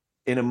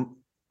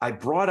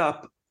brought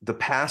up the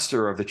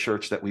pastor of the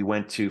church that we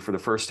went to for the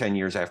first 10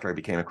 years after I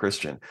became a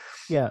Christian.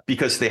 Yeah.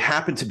 Because they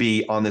happened to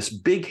be on this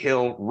big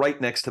hill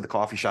right next to the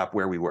coffee shop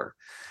where we were.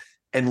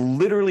 And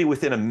literally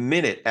within a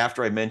minute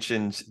after I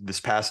mentioned this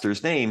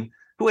pastor's name,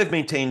 who I've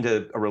maintained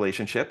a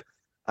relationship,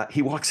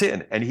 he walks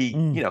in and he,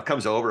 you know,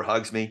 comes over,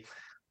 hugs me.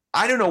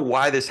 I don't know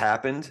why this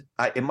happened.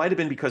 It might have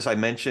been because I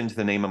mentioned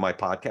the name of my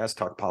podcast,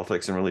 Talk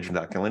Politics and Religion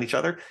Without Killing Each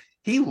Other.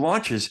 He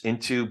launches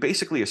into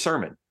basically a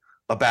sermon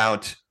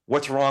about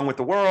what's wrong with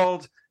the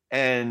world.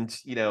 And,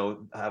 you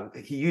know,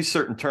 he used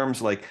certain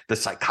terms like the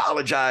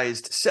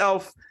psychologized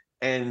self,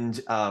 and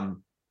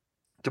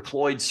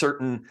deployed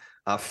certain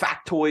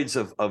factoids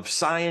of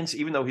science.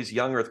 Even though he's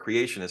young earth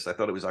creationist, I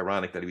thought it was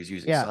ironic that he was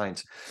using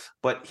science.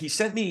 But he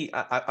sent me,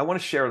 I want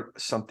to share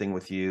something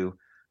with you.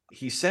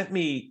 He sent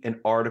me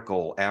an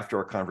article after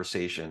our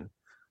conversation.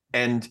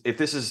 And if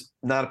this is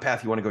not a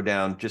path you want to go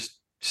down, just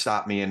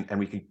stop me and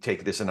we can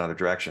take this another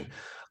direction.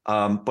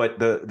 But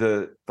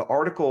the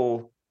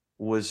article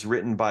was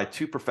written by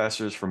two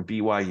professors from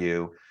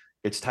BYU.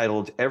 It's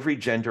titled "Every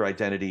Gender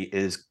Identity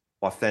is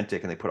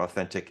Authentic," and they put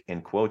authentic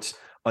in quotes,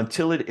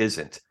 "until it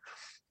isn't."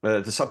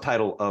 The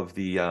subtitle of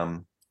the,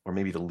 or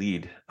maybe the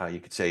lead, you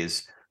could say,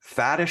 is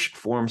 "Faddish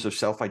forms of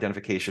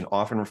self-identification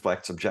often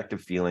reflect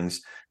subjective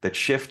feelings that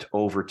shift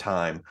over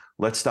time.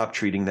 Let's stop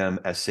treating them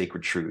as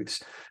sacred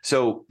truths."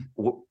 So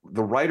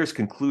the writers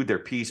conclude their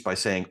piece by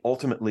saying,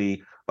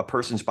 ultimately, a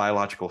person's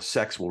biological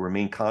sex will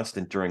remain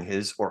constant during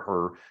his or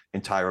her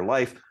entire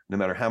life, no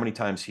matter how many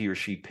times he or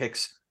she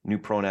picks new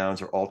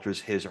pronouns or alters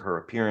his or her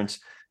appearance.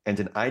 And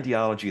an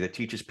ideology that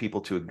teaches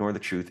people to ignore the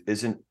truth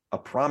isn't a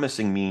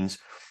promising means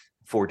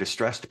for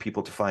distressed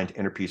people to find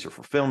inner peace or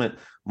fulfillment,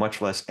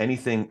 much less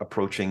anything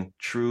approaching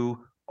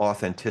true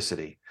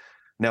authenticity.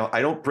 Now,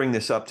 I don't bring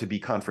this up to be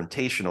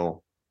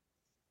confrontational.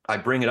 I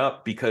bring it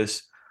up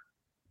because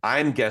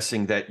I'm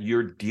guessing that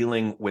you're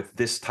dealing with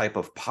this type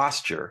of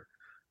posture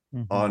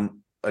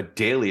on a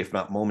daily, if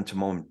not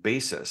moment-to-moment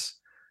basis.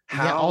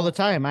 Yeah, all the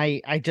time.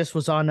 I just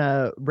was on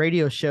a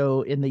radio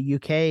show in the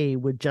UK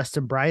with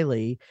Justin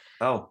Briley.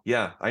 Oh,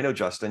 yeah. I know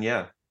Justin,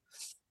 yeah.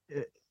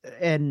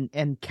 And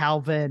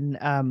Calvin,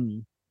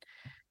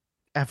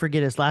 I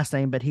forget his last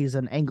name, but he's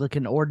an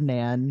Anglican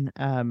ordinand.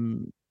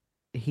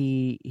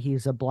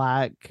 He's a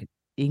Black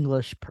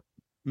English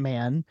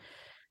man.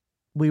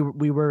 we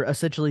were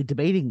essentially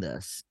debating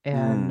this.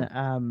 And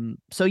Mm.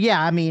 so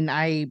yeah, I mean,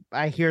 I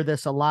hear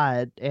this a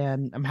lot,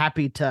 and I'm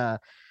happy to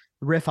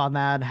riff on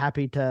that,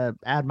 happy to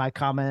add my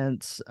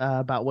comments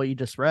about what you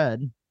just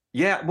read.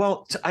 Yeah,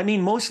 well, I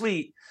mean,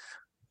 mostly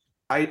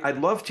I'd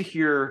love to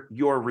hear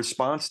your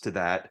response to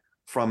that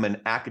from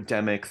an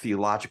academic,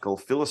 theological,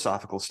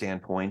 philosophical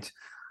standpoint.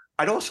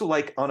 I'd also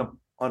like on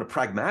a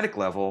pragmatic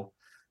level,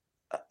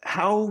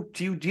 how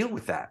do you deal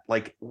with that?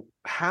 Like,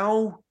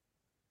 how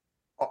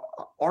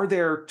are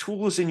there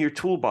tools in your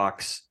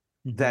toolbox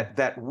Mhm.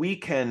 that we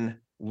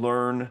can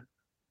learn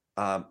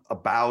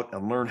about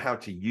and learn how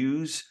to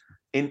use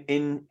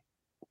in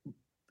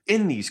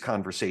these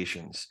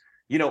conversations?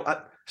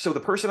 So the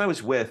person I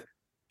was with,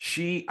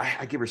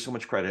 I give her so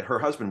much credit. Her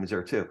husband was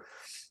there too.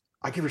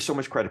 I give her so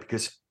much credit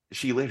because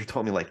she later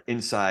told me, like,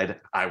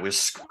 inside I was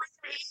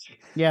screaming,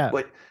 Yeah.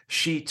 but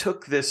she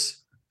took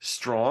this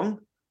strong,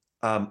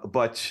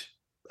 but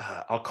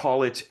I'll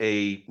call it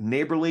a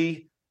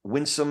neighborly,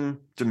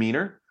 winsome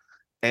demeanor.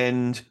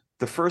 And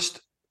the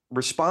first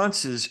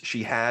responses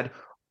she had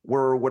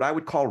were what I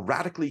would call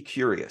radically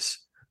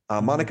curious.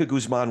 Mhm. Monica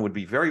Guzman would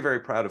be very, very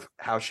proud of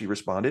how she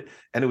responded.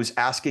 And it was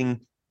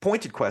asking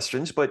pointed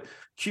questions, but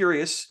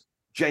curious,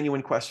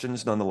 genuine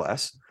questions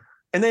nonetheless.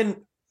 And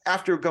then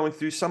after going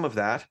through some of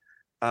that,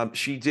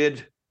 she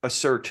did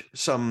assert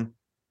some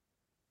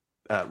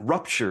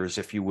ruptures,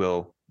 if you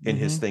will, in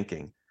his Mhm.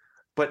 thinking.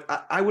 But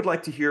I would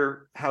like to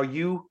hear how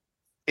you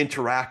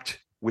interact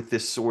with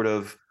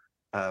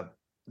uh,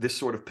 this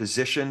sort of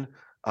position,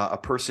 a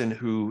person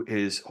who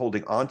is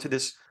holding on to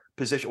this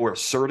position or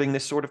asserting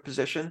this sort of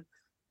position.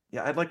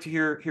 Yeah, I'd like to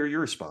hear your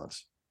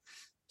response.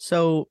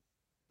 So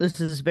this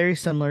is very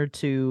similar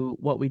to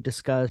what we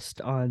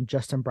discussed on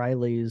Justin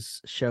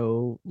Briley's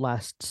show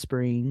last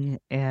spring.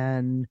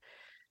 And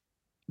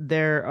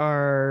there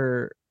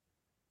are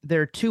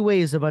there are two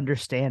ways of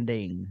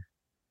understanding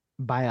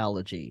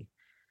biology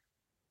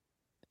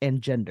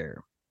and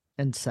gender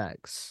and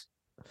sex: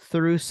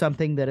 through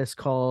something that is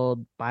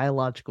called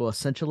biological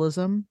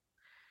essentialism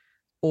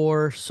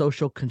or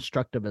social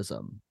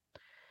constructivism.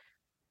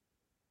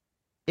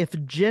 If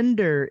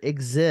gender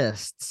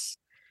exists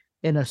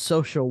in a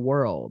social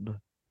world,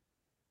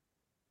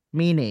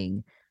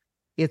 meaning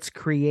it's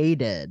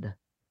created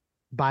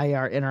by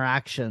our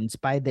interactions,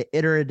 by the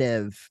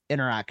iterative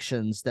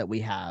interactions that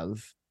we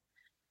have,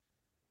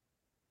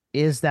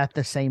 is that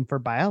the same for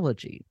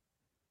biology?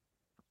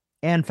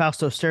 And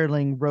Fausto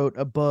Sterling wrote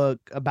a book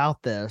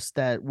about this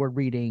that we're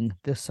reading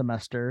this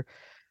semester,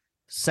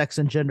 Sex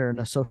and Gender in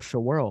a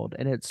Social World.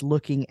 And it's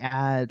looking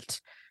at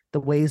the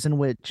ways in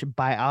which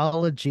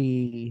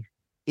biology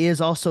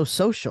is also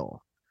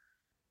social.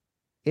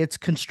 It's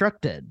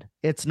constructed,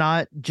 it's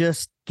not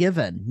just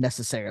given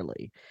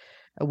necessarily.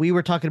 We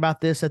were talking about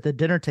this at the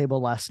dinner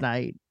table last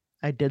night.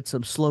 I did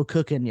some slow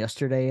cooking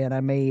yesterday, and I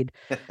made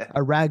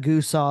a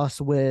ragu sauce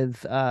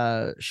with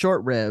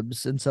short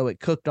ribs, and so it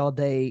cooked all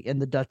day in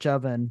the Dutch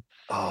oven.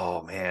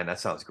 Oh man, that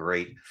sounds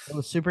great. It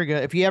was super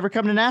good. If you ever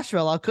come to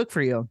Nashville, I'll cook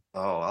for you.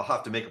 Oh, I'll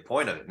have to make a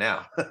point of it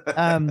now.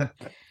 Um,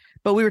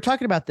 but we were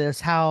talking about this,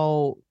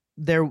 how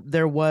there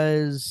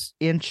was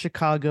in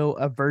Chicago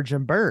a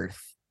virgin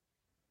birth.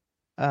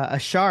 A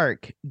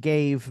shark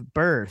gave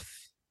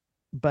birth,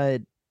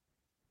 but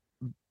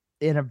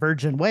in a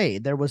virgin way.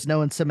 There was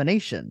no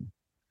insemination.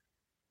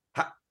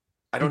 I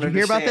Did don't you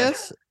hear about understand.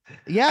 this? I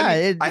Yeah,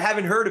 mean, I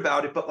haven't heard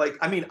about it, but like,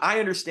 I mean, I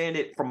understand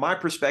it from my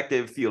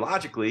perspective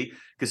theologically,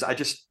 because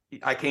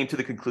I came to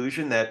the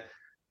conclusion that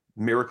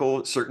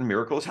certain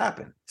miracles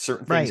happen,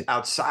 certain things right,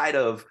 outside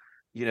of,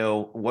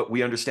 what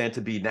we understand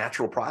to be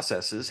natural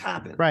processes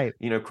happen. right.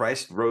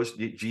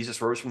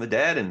 Jesus rose from the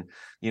dead, and,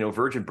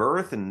 virgin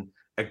birth, and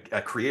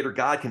a creator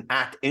God can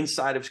act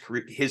inside of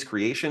his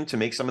creation to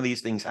make some of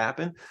these things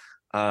happen.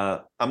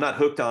 I'm not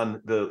hooked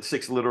on the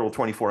 6 literal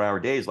 24-hour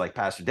days like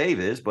Pastor Dave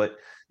is, but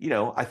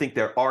I think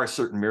there are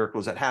certain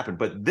miracles that happen.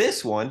 But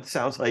this one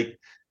sounds like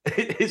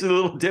it is a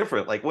little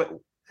different. Like, what,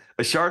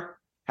 a shark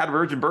had a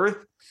virgin birth,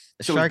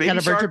 A so is shark had baby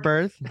a virgin shark,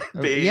 birth.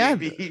 Yeah,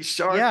 baby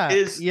shark yeah,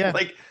 is yeah,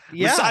 like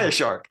yeah, Messiah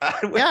shark.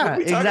 What yeah, are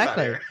we talking about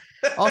exactly. here?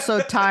 Also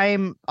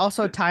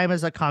time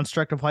is a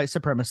construct of white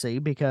supremacy,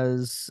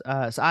 because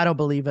so I don't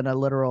believe in a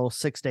literal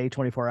 6-day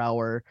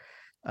 24-hour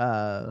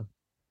uh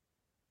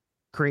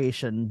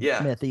creation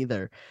Yeah, myth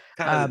either.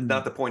 kind of not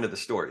Um the point of the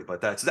story,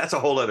 but that's a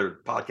whole other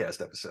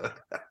podcast episode.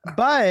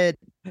 but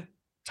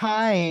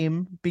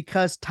time,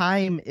 because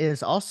time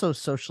is also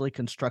socially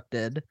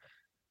constructed,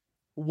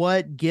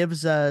 what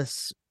gives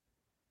us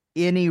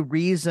any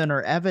reason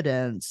or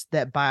evidence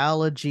that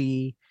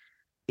biology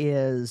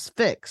is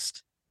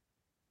fixed?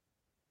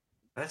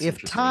 That's If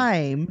interesting.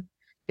 time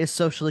is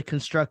socially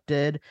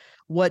constructed,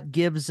 what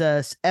gives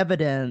us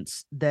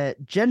evidence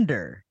that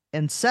gender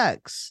and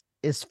sex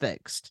is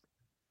fixed?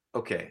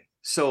 Okay,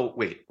 so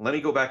wait, let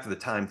me go back to the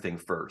time thing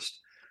first.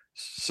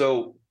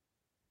 So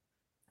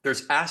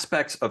there's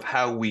aspects of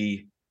how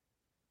we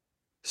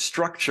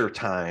structure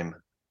time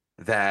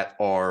that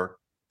are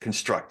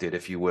constructed,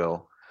 if you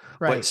will.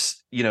 Right.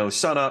 But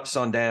sun up,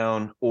 sun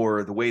down,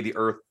 or the way the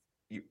earth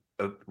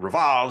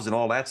revolves and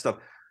all that stuff.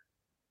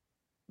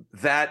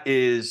 That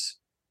is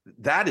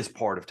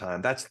part of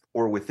time. That's,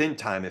 or within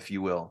time, if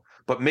you will.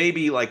 But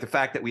maybe like the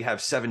fact that we have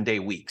 7-day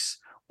weeks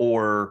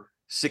or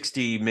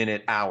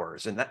 60-minute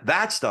hours, and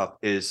that stuff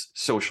is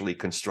socially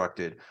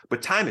constructed.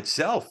 But time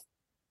itself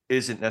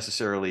isn't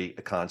necessarily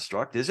a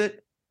construct, is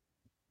it?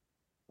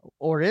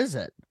 Or is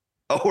it?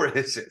 Or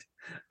is it?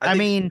 I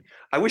mean,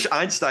 I wish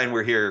Einstein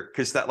were here,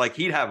 because that, like,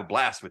 he'd have a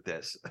blast with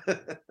this.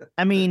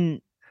 I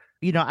mean,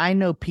 you know, I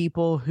know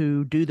people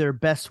who do their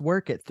best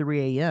work at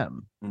 3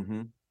 a.m.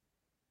 Mm-hmm.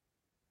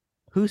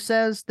 Who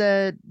says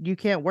that you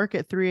can't work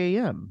at 3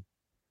 a.m.?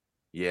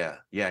 Yeah.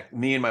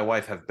 Me and my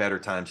wife have better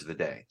times of the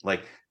day.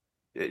 Like,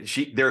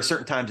 there are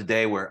certain times of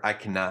day where I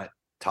cannot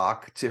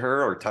talk to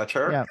her or touch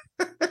her,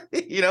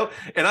 yeah.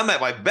 And I'm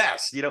at my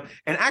best, and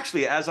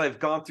actually, as I've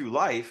gone through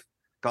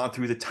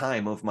the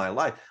time of my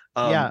life,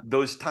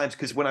 those times,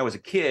 because when I was a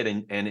kid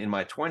and in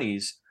my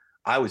 20s,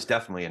 I was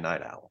definitely a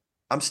night owl.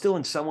 I'm still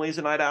in some ways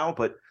a night owl,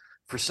 but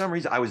for some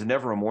reason I was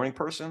never a morning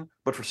person,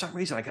 but for some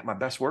reason I get my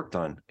best work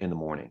done in the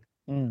morning.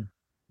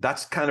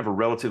 That's kind of a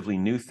relatively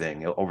new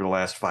thing over the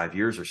last 5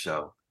 years or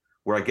so,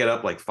 where I get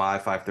up like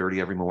 5:30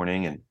 every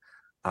morning. And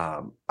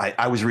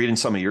I was reading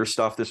some of your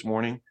stuff this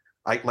morning.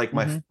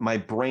 My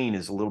brain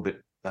is a little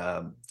bit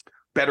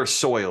better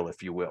soil,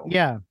 if you will.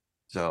 Yeah.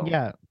 So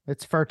yeah,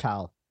 it's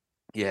fertile.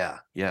 Yeah.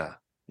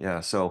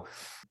 So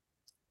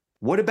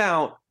what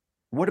about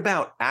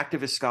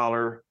activist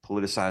scholar,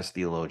 politicized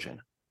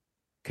theologian?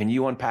 Can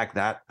you unpack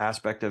that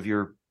aspect of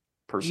your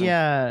person?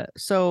 Yeah.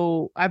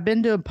 So I've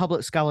been doing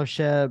public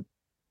scholarship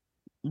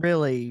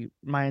really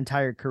my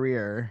entire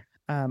career.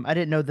 I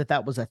didn't know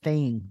that was a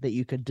thing that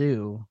you could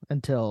do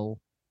until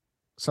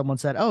someone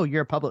said, "Oh,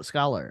 you're a public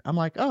scholar." I'm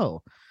like,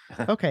 "Oh,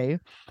 okay."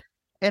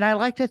 And I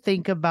like to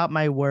think about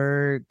my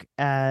work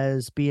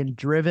as being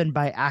driven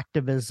by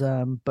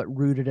activism, but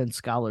rooted in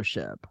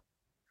scholarship.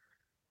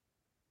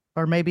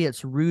 Or maybe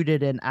it's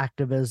rooted in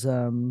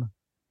activism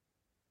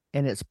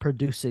and it's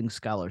producing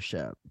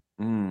scholarship.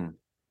 I'm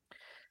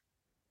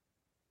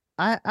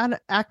an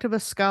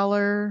activist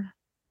scholar.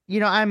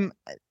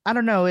 I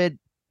don't know,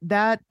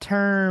 that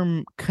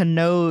term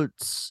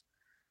connotes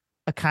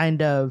a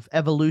kind of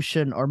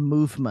evolution or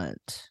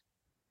movement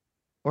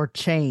or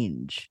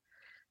change,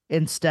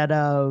 instead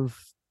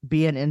of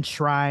being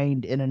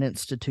enshrined in an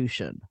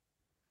institution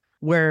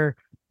where,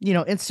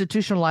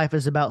 institutional life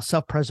is about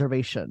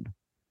self-preservation.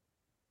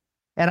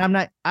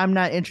 And I'm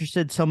not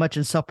interested so much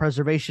in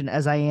self-preservation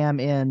as I am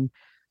in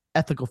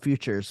ethical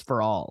futures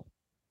for all.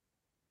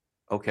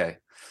 Okay.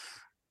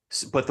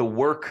 But the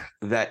work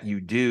that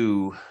you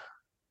do,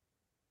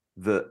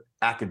 the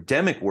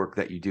academic work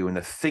that you do, and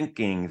the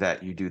thinking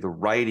that you do, the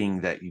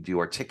writing that you do,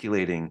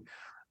 articulating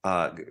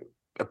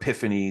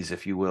epiphanies,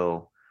 if you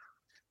will,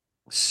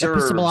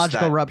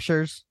 epistemological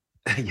ruptures.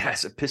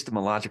 Yes,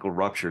 epistemological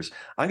ruptures.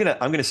 I'm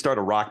gonna start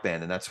a rock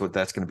band, and that's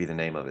gonna be the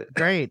name of it.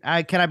 Great.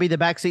 Can I be the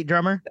backseat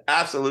drummer?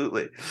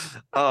 Absolutely.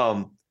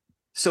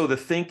 So the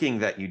thinking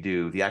that you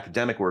do, the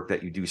academic work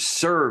that you do,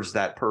 serves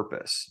that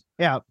purpose.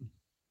 Yeah.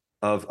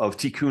 Of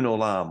Tikkun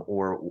Olam,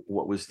 or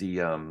what was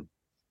the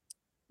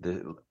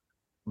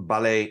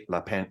Ballet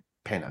La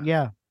Pena.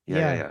 Yeah.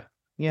 That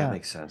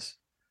makes sense.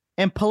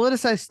 And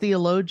politicized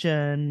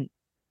theologian,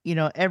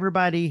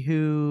 everybody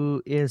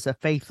who is a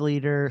faith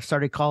leader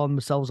started calling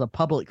themselves a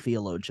public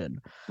theologian.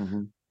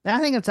 And I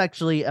think it's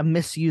actually a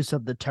misuse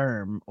of the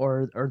term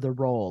or the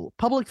role.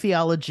 Public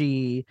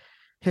theology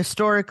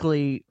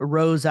historically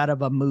rose out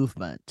of a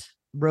movement,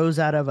 rose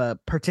out of a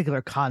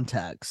particular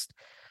context.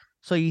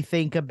 So you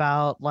think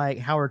about like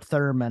Howard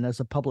Thurman as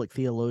a public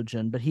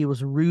theologian, but he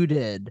was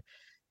rooted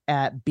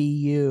at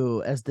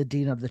BU as the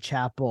dean of the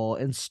chapel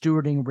and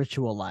stewarding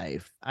ritual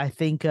life. I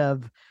think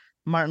of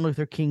Martin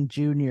Luther King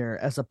Jr.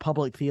 as a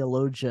public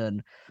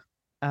theologian,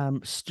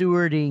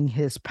 stewarding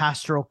his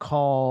pastoral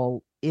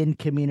call in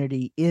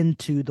community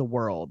into the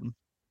world.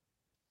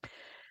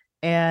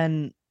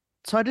 And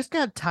so I just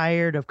got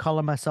tired of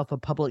calling myself a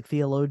public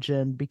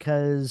theologian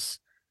because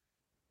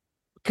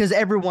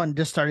everyone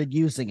just started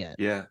using it.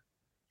 Yeah.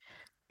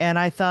 And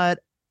I thought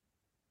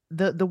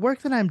the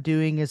work that I'm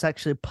doing is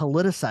actually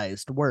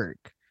politicized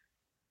work.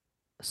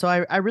 So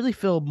I really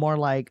feel more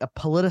like a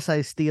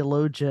politicized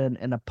theologian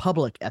and a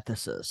public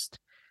ethicist,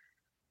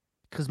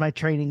 because my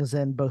training is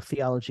in both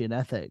theology and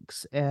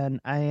ethics.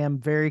 And I am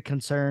very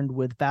concerned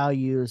with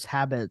values,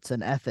 habits,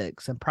 and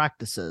ethics and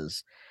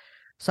practices.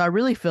 So I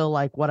really feel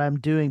like what I'm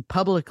doing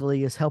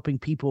publicly is helping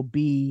people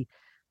be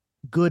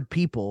good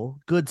people,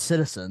 good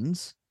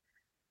citizens.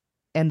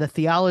 And the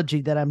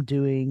theology that I'm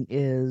doing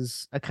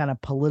is a kind of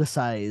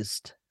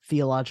politicized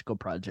theological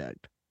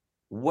project.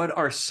 What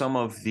are some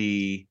of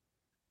the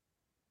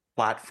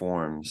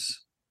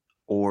platforms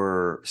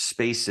or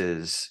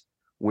spaces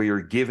where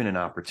you're given an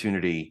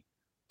opportunity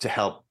to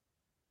help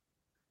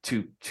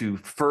to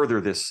further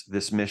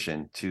this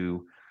mission,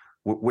 to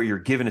where you're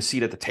given a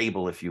seat at the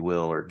table, if you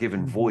will, or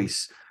given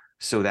voice,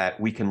 so that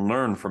we can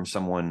learn from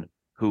someone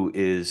who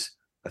is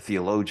a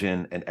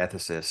theologian and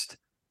ethicist,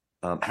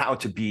 how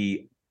to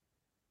be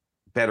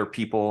better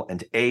people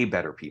and a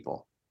better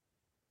people?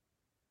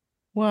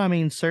 Well, I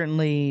mean,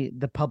 certainly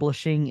the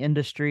publishing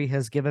industry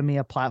has given me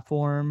a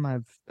platform.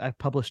 I've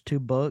published 2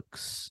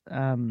 books.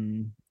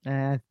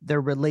 They're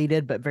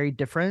related but very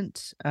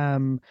different.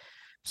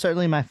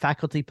 Certainly my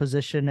faculty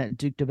position at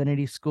Duke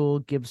Divinity School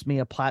gives me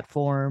a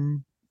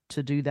platform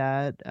to do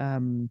that.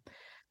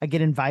 I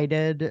get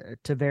invited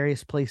to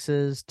various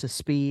places to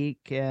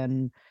speak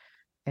and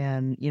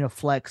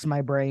flex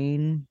my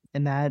brain,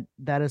 and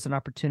that is an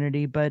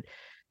opportunity. But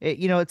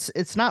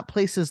it's not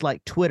places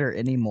like Twitter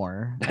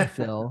anymore. I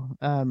feel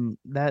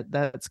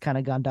that's kind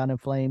of gone down in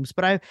flames.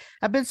 But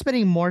I've been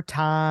spending more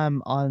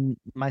time on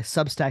my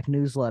Substack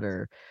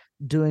newsletter,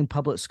 doing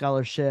public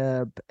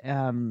scholarship,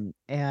 and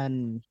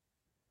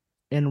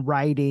in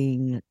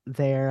writing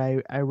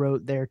there. I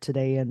wrote there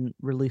today and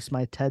released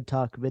my TED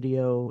Talk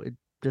video. It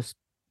just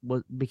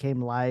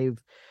became live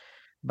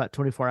about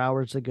 24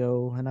 hours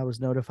ago, and I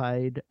was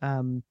notified.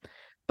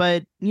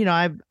 But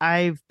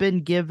I've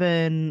been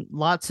given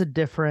lots of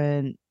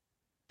different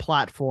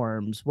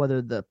platforms,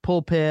 whether the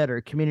pulpit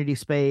or community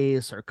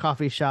space or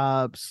coffee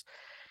shops,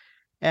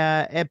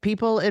 and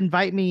people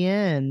invite me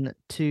in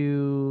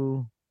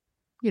to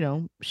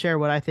share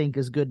what I think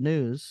is good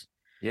news.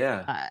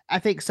 Yeah. I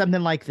think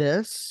something like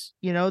this,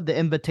 the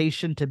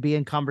invitation to be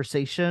in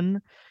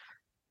conversation,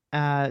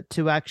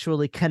 to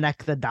actually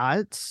connect the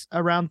dots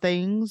around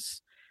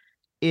things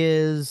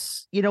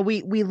is,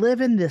 we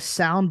live in this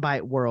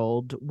soundbite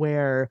world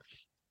where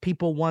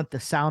people want the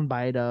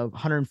soundbite of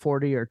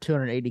 140 or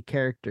 280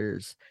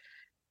 characters.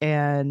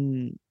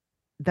 And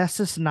that's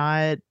just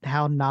not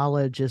how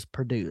knowledge is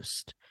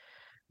produced.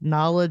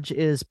 Knowledge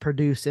is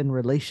produced in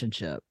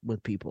relationship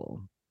with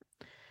people.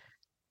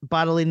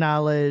 Bodily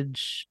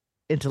knowledge,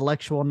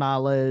 intellectual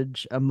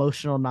knowledge,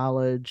 emotional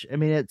knowledge. I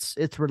mean,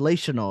 it's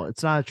relational.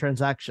 It's not a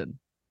transaction.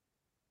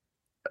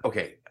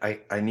 Okay,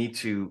 I need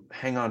to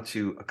hang on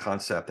to a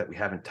concept that we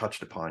haven't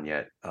touched upon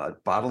yet,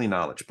 bodily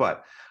knowledge.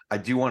 But I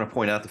do want to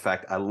point out the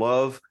fact I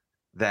love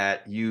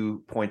that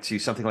you point to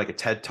something like a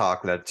TED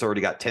Talk that's already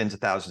got tens of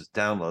thousands of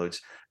downloads,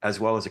 as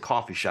well as a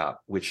coffee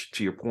shop, which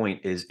to your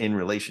point is in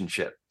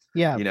relationship.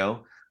 Yeah.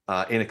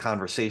 In a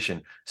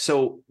conversation.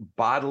 So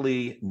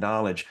bodily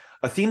knowledge,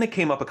 a theme that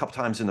came up a couple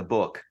times in the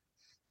book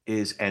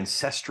is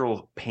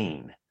ancestral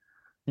pain.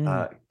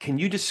 Can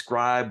you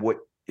describe what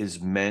is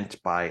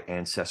meant by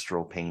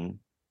ancestral pain?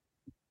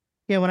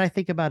 Yeah, when I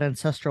think about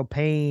ancestral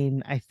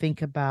pain, I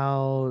think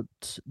about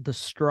the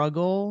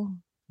struggle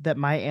that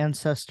my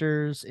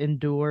ancestors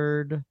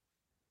endured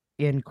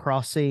in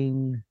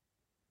crossing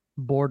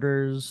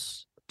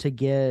borders to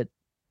get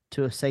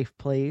to a safe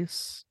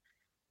place.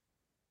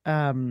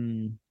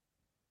 And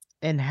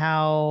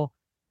how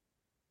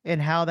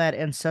that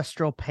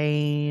ancestral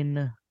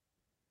pain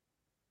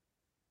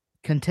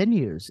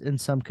continues in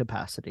some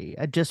capacity.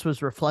 I just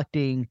was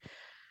reflecting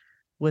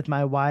with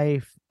my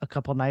wife a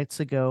couple nights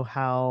ago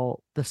how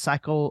the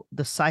cycle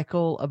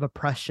of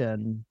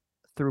oppression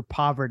through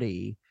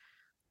poverty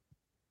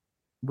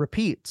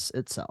repeats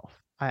itself.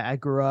 I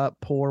grew up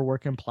poor,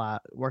 working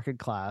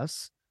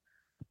class,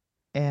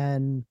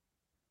 and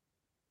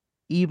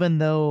even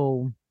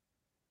though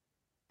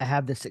I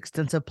have this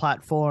extensive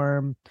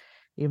platform,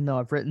 even though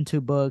I've written 2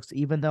 books,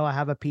 even though I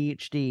have a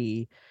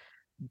PhD,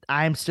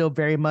 I'm still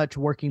very much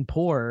working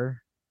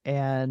poor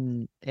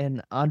and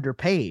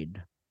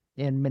underpaid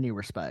in many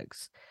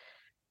respects.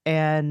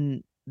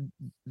 And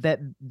that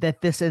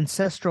this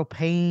ancestral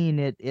pain,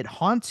 it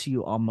haunts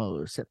you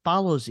almost. It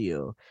follows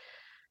you.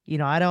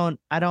 I don't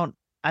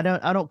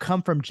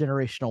come from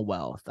generational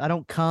wealth. I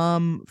don't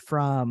come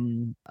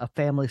from a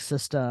family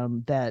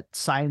system that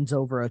signs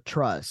over a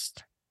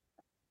trust.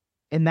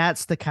 And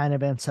that's the kind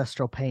of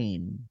ancestral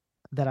pain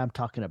that I'm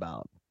talking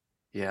about.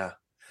 Yeah.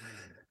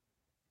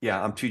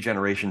 Yeah, I'm 2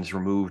 generations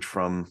removed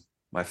from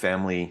my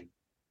family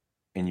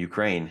in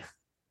Ukraine.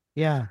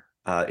 Yeah.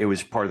 It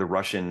was part of the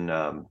Russian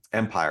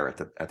Empire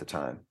at the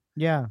time.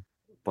 Yeah.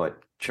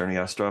 But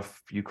Cherny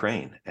Ostrov,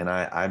 Ukraine, and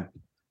I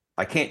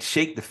can't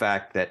shake the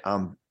fact that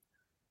I'm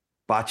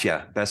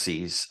Batya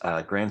Bessie's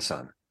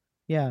grandson.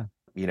 Yeah.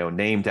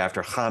 Named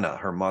after Hannah,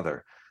 her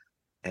mother,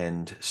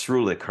 and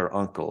Srulik, her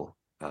uncle.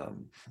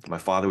 My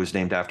father was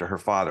named after her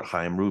father,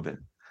 Chaim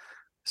Rubin.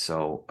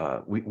 So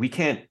we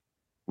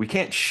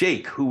can't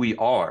shake who we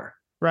are.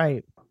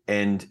 Right.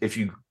 And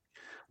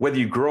whether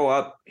you grow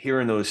up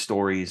hearing those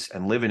stories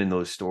and living in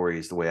those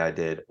stories the way I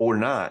did or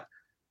not,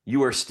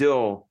 you are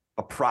still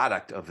a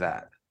product of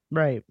that.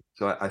 Right.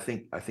 So I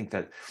think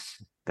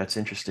that's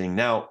interesting.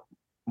 Now,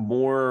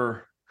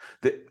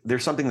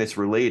 there's something that's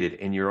related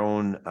in your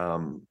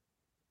own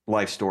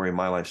life story,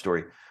 my life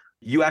story.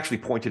 You actually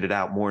pointed it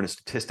out more in a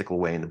statistical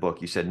way in the book.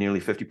 You said nearly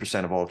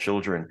 50% of all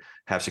children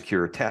have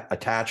secure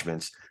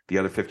attachments. The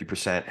other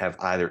 50% have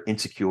either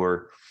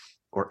insecure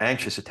or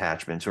anxious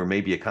attachments, or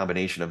maybe a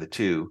combination of the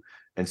two.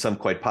 And some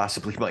quite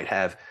possibly might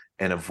have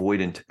an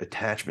avoidant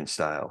attachment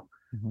style.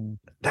 Mm-hmm.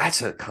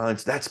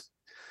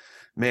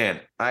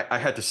 I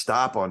had to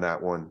stop on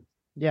that one.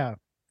 Yeah.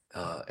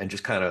 And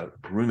just kind of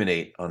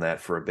ruminate on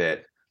that for a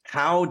bit.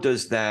 How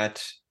does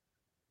that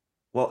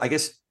Well, I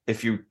guess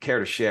if you care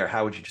to share,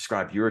 how would you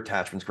describe your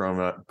attachments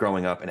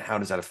growing up, and how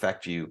does that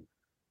affect you?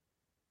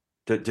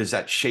 Does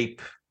that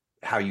shape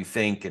how you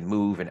think and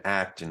move and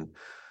act and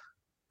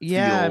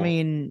Yeah, I feel?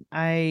 mean,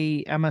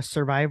 I am a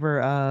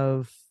survivor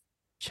of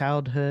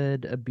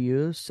childhood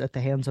abuse at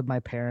the hands of my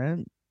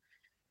parent,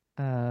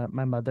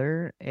 my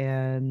mother,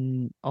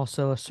 and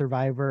also a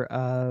survivor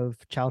of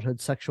childhood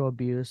sexual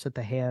abuse at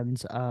the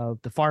hands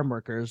of the farm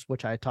workers,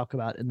 which I talk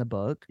about in the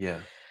book.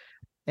 Yeah,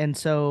 And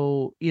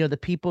so, the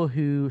people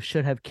who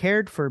should have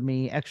cared for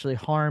me actually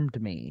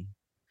harmed me.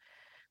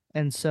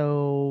 And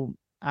so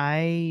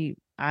I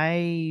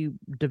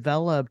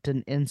developed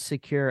an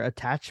insecure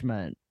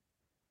attachment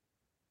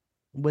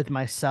with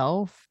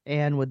myself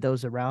and with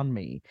those around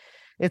me.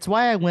 It's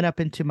why I went up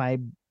into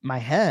my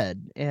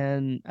head,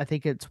 and I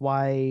think it's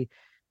why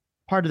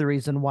part of the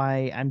reason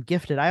why I'm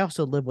gifted. I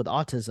also live with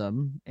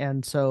autism,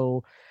 and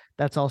so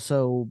that's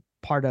also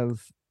part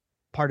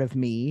of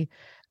me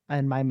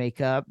and my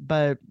makeup,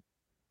 but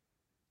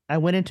I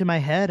went into my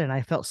head and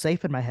I felt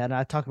safe in my head. And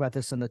I talk about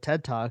this in the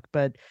TED Talk,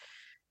 but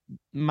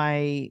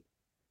my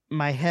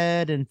my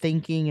head and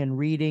thinking and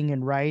reading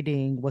and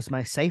writing was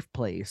my safe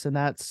place, and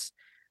that's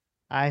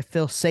I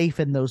feel safe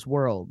in those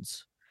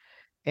worlds.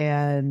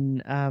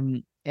 And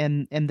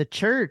the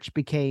church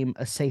became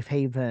a safe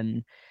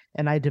haven,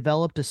 and I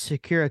developed a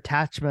secure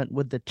attachment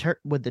with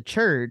the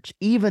church,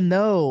 even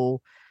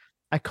though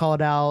I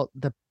called out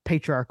the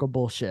patriarchal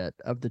bullshit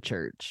of the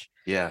church.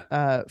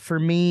 yeah, For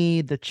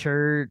me, the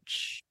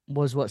church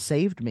was what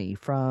saved me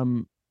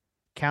from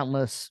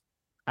countless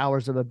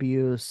hours of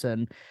abuse.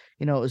 And,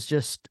 it was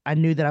just, I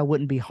knew that I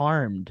wouldn't be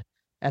harmed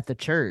at the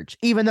church,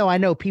 even though I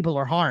know people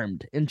are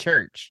harmed in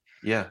church.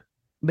 yeah,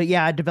 But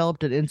yeah, I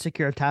developed an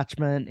insecure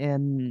attachment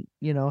and,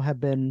 have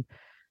been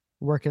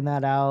working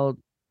that out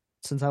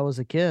since I was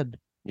a kid.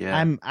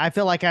 yeah, I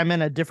feel like I'm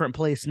in a different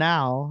place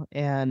now.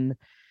 And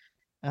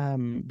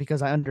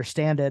because I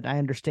understand it. I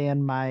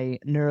understand my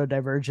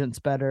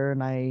neurodivergence better,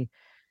 and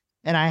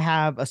I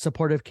have a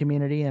supportive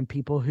community and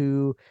people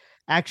who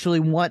actually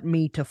want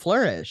me to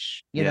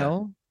flourish. yeah.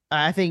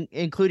 I think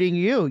including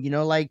you.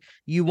 Like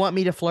you want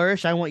me to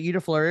flourish, I want you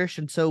to flourish,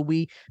 and so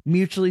we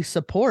mutually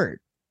support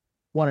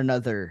one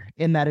another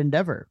in that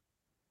endeavor.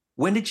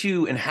 When did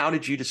you and how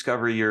did you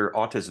discover your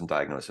autism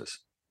diagnosis?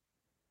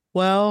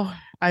 Well,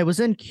 I was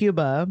in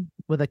Cuba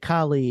with a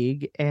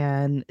colleague,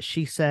 and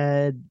she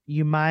said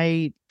you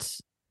might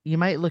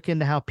look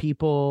into how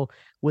people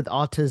with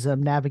autism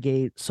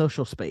navigate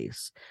social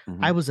space.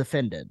 I Mhm. was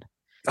offended,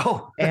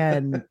 Oh,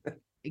 and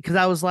because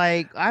I was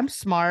like, I'm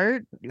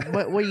smart.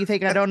 What do you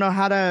think? I don't know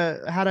how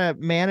to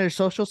manage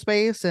social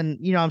space, and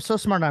I'm so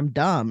smart, I'm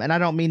dumb, and I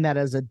don't mean that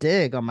as a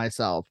dig on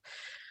myself.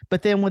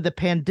 But then when the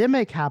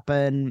pandemic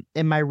happened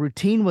and my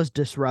routine was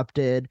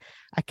disrupted,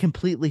 I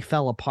completely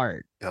fell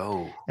apart.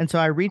 oh, And so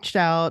I reached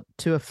out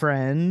to a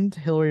friend,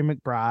 Hillary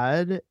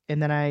McBride,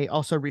 and then I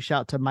also reached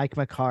out to Mike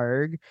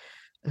McHarg,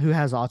 who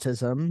has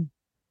autism,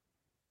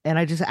 and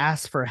I just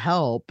asked for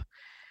help.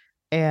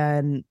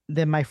 And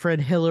then my friend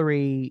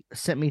Hillary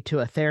sent me to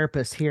a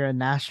therapist here in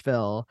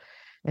Nashville,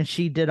 and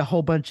she did a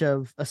whole bunch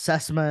of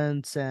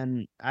assessments,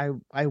 and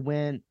I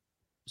went,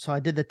 so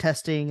I did the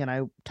testing and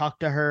I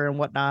talked to her and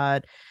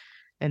whatnot,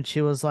 and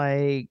she was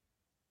like,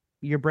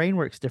 your brain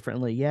works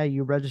differently. Yeah,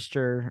 you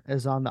register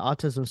as on the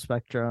autism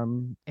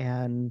spectrum,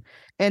 and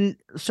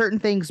certain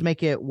things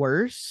make it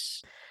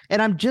worse.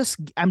 And I'm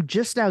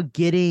just now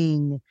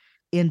getting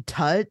in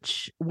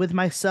touch with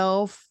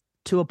myself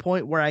to a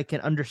point where I can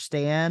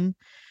understand.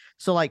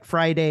 So like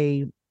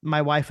Friday,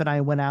 my wife and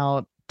I went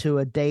out to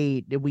a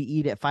date and we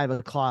eat at 5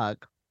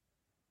 o'clock.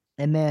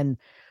 And then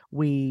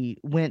we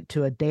went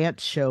to a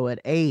dance show at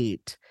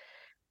 8,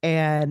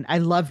 and I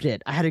loved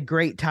it. I had a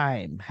great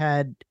time.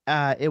 Had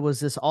It was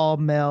this all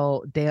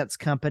male dance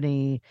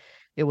company.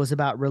 It was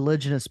about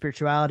religion and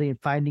spirituality and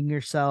finding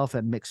yourself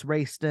and mixed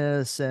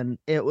raceness, and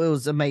it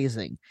was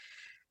amazing.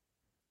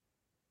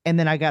 And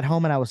then I got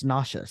home and I was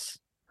nauseous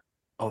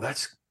oh,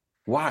 that's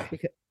why.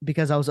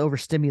 because I was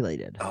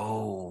overstimulated,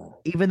 Oh,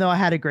 even though I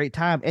had a great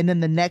time. And then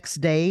the next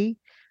day,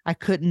 I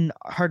couldn't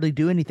hardly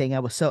do anything. I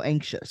was so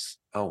anxious.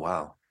 oh,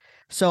 wow.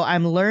 So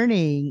I'm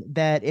learning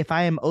that if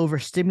I am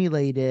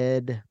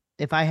overstimulated,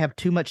 if I have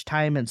too much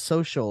time in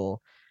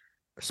social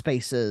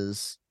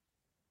spaces,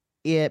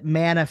 it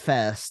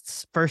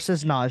manifests first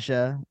as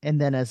nausea and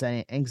then as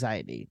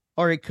anxiety,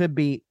 or it could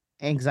be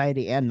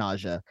anxiety and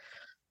nausea.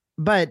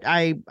 But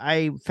I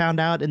found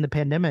out in the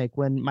pandemic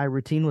when my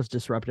routine was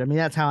disrupted. I mean,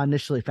 that's how I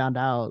initially found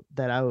out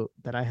that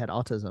I had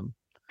autism.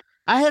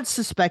 I had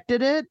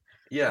suspected it,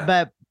 Yeah,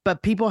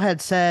 but people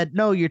had said,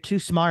 no, you're too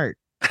smart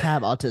to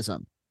have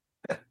autism.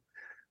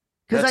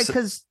 that's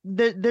Because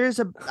there's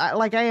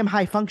like I am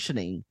high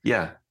functioning,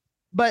 yeah.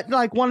 but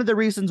like one of the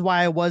reasons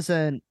why I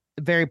wasn't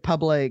very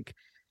public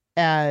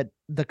at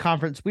the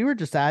conference we were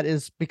just at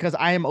is because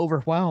I am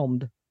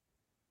overwhelmed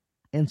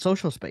in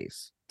social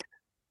space.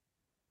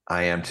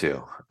 I am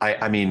too.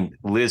 I mean,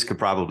 Liz could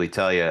probably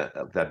tell you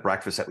that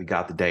breakfast that we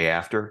got the day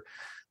after.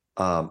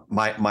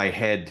 My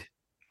head,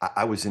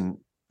 I was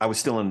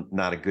still in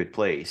not a good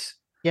place.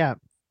 Yeah.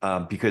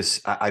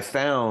 Because I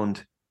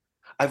found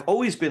I've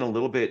always been a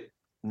little bit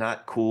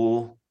not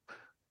cool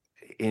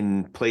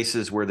in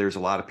places where there's a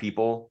lot of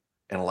people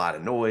and a lot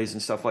of noise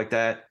and stuff like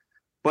that.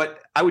 But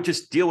I would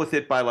just deal with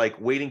it by like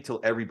waiting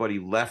till everybody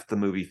left the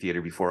movie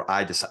theater before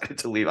I decided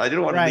to leave. I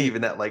didn't want to leave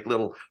in that like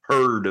little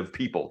herd of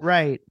people.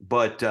 Right.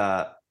 But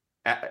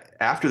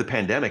after the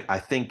pandemic, I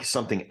think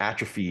something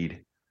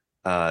atrophied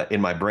in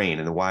my brain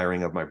and the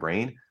wiring of my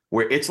brain,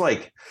 where it's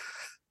like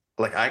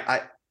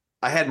I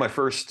had my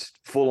first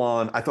full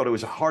on. I thought it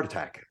was a heart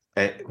attack.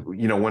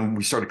 When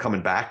we started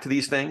coming back to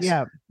these things,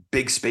 Yeah.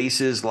 big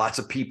spaces, lots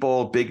of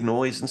people, big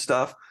noise and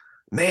stuff.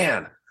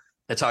 Man,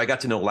 that's how I got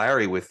to know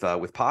Larry with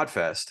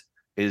Podfest.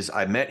 Is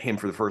I met him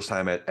for the first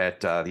time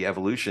at the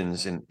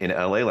Evolutions in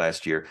LA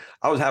last year.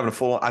 I was having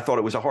I thought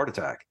it was a heart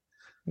attack.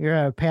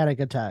 You're a panic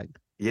attack.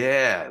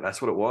 Yeah,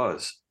 that's what it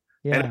was.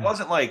 Yeah. And it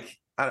wasn't like,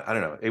 I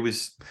don't know. It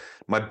was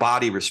my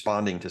body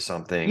responding to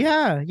something.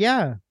 Yeah.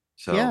 Yeah.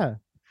 So yeah.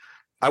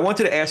 I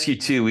wanted to ask you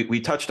too, we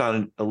touched on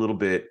it a little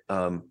bit.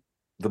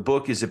 The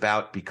book is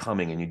about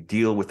becoming, and you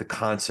deal with the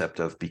concept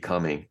of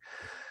becoming.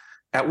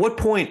 At what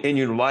point in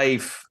your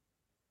life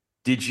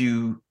did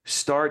you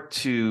start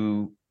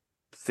to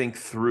think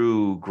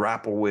through,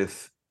 grapple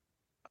with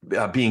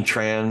being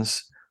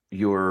trans?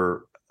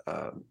 Your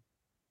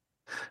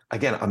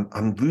again,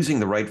 I'm losing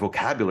the right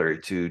vocabulary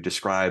to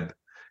describe,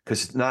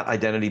 because it's not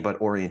identity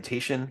but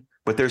orientation.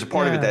 But there's a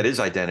part of it that is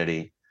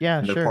identity. Yeah,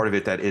 and sure. the part of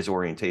it that is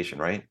orientation,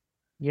 right?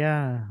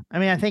 Yeah. I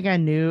mean, I think I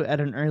knew at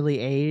an early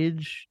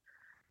age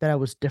that I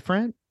was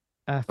different.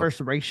 First,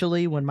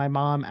 racially, when my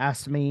mom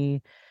asked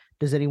me,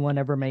 does anyone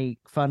ever make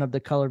fun of the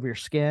color of your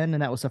skin?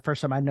 And that was the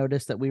first time I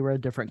noticed that we were a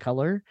different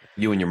color.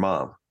 You and your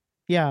mom.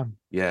 Yeah.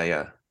 Yeah,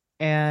 yeah.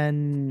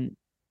 And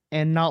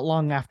not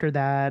long after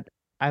that,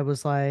 I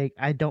was like,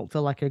 I don't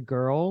feel like a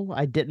girl.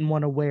 I didn't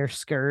want to wear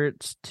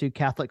skirts to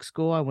Catholic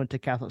school. I went to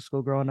Catholic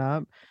school growing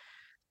up.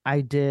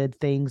 I did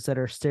things that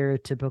are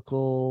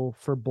stereotypical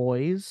for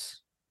boys.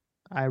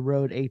 I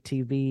rode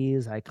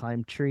ATVs. I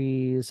climbed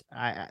trees.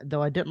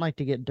 Though I didn't like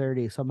to get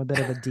dirty, so I'm a bit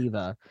of a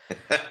diva.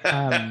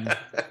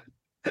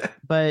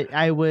 But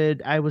I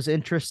was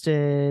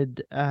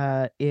interested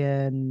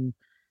in,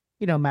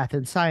 math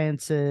and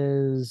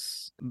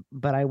sciences.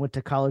 But I went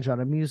to college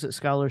on a music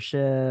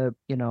scholarship.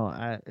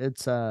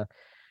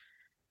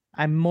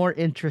 I'm more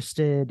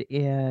interested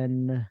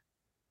in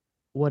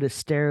what is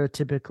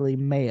stereotypically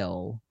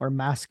male or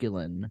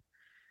masculine,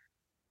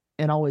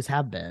 and always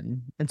have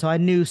been. And so I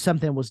knew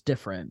something was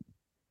different.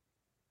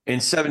 In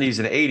 70s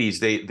and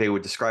 80s, they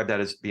would describe that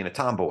as being a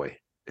tomboy.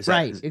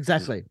 Right.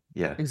 Exactly.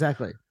 Yeah.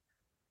 Exactly.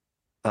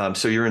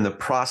 So you're in the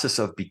process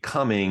of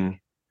becoming.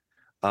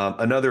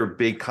 Another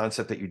big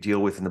concept that you deal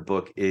with in the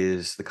book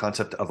is the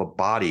concept of a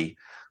body,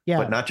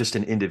 but not just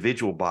an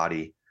individual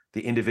body,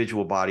 the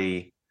individual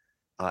body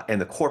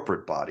and the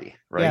corporate body,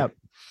 right? Yeah.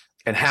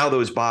 And how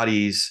those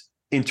bodies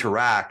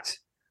interact.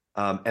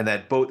 And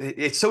that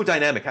it's so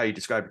dynamic how you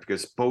describe it,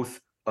 because both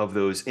of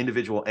those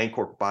individual and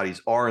corporate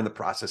bodies are in the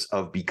process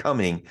of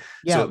becoming.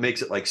 Yeah. So it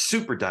makes it like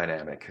super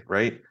dynamic,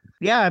 right?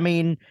 Yeah. I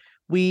mean,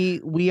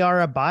 we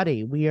are a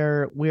body. We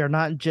are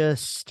not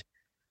just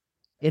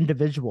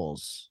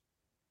individuals.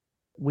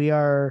 We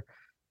are,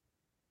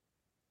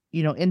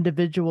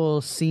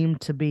 individuals seem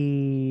to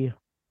be,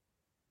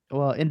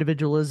 well,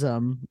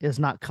 individualism is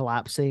not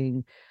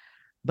collapsing,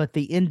 but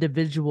the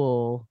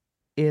individual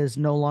is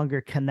no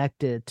longer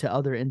connected to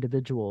other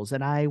individuals.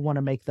 And I want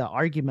to make the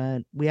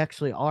argument we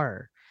actually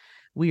are.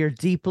 We are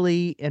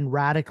deeply and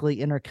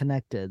radically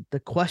interconnected. The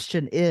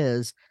question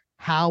is,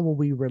 how will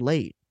we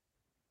relate?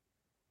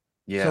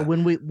 Yeah. So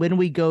when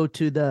we go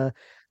to the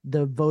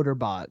voter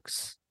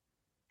box,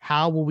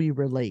 how will we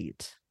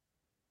relate?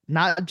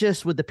 Not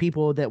just with the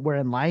people that we're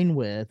in line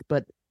with,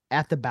 but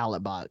at the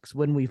ballot box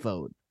when we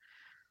vote.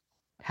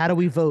 How do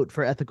we vote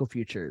for ethical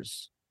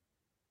futures?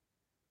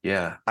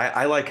 Yeah,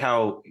 I like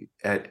how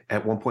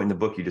at one point in the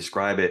book you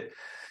describe it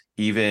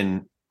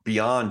even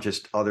beyond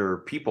just other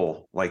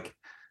people, like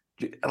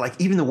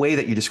even the way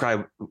that you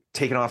describe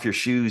taking off your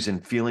shoes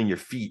and feeling your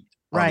feet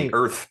on the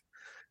earth,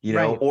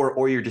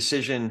 or your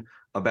decision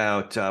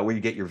about where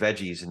you get your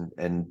veggies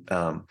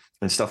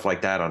and stuff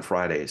like that on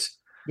Fridays.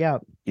 Yeah,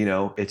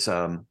 it's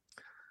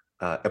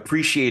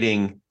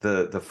appreciating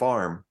the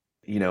farm,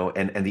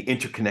 and the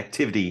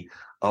interconnectivity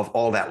of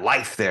all that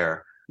life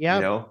there.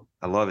 Yeah,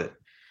 I love it.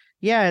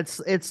 Yeah,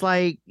 it's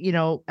like,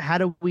 how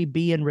do we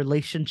be in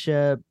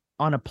relationship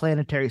on a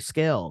planetary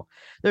scale?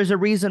 There's a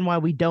reason why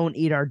we don't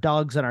eat our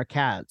dogs and our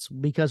cats,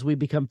 because we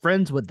become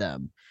friends with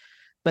them.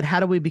 But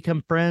how do we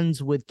become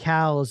friends with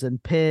cows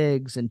and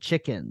pigs and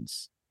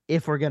chickens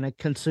if we're going to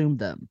consume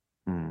them?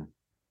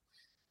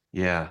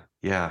 Yeah,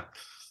 yeah.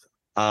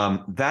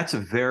 That's a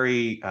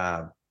very,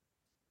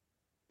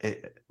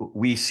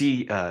 we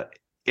see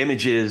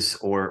images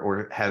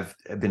or have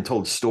been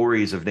told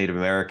stories of Native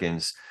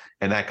Americans.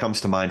 And that comes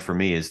to mind for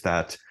me, is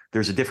that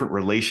there's a different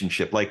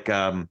relationship. Like,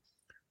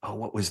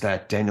 what was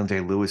that Daniel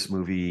Day-Lewis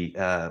movie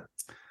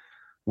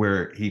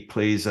where he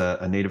plays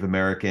a Native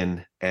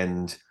American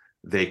and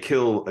they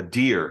kill a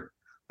deer,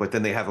 but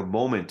then they have a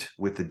moment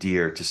with the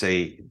deer to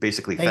say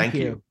basically thank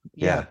you.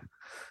 Yeah.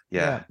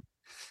 Yeah.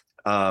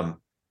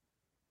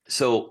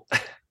 So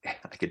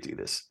I could do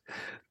this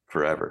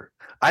forever.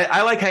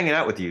 I like hanging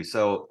out with you.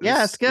 So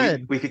Yeah, it's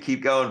good. We could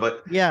keep going,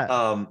 but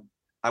yeah.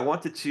 I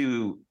wanted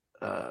to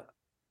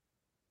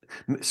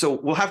so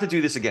we'll have to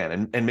do this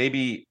again, and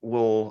maybe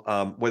we'll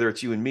whether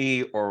it's you and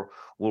me, or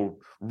we'll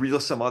reel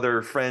some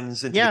other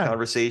friends into the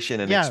conversation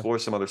and explore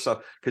some other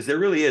stuff, because there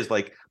really is,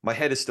 like, my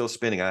head is still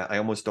spinning. I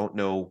almost don't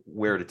know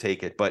where to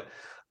take it, but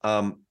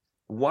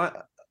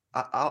what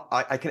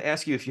I can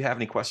ask you if you have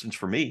any questions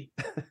for me.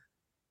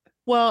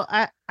 Well,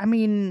 I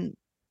mean,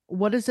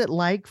 what is it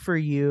like for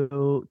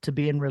you to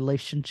be in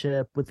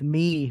relationship with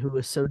me, who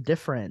is so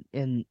different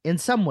in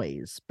some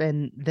ways,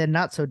 and then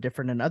not so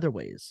different in other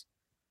ways?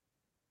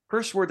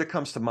 First word that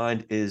comes to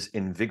mind is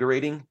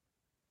invigorating,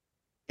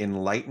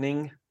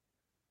 enlightening,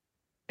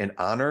 and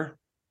honor.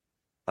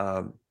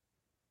 I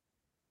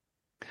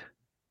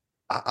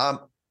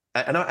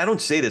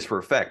don't say this for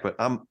effect, but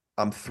I'm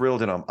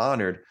thrilled and I'm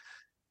honored.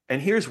 And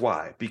here's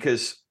why: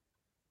 because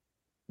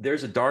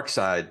there's a dark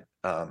side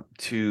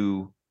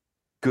to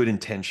good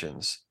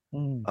intentions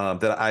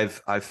that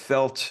I've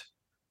felt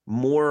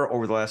more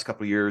over the last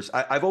couple of years.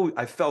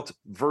 I've felt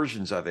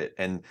versions of it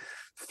and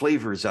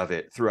flavors of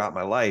it throughout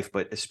my life,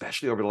 but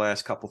especially over the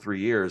last 3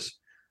 years,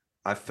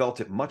 I've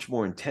felt it much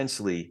more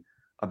intensely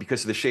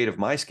because of the shade of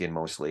my skin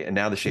mostly, and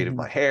now the shade of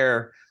my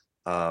hair,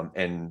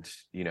 and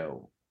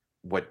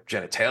what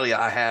genitalia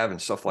I have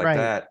and stuff like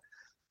that.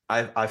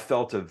 I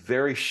felt a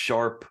very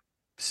sharp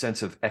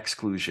sense of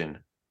exclusion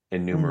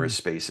in numerous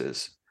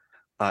spaces.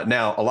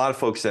 Now, a lot of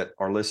folks that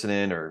are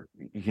listening are,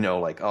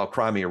 like, oh,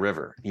 cry me a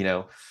river,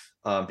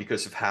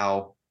 because of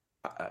how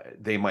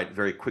they might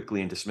very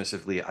quickly and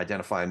dismissively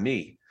identify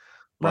me.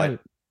 But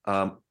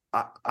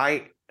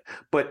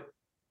but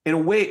in a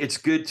way, it's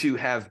good to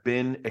have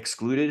been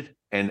excluded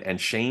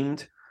and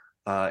shamed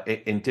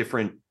in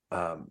different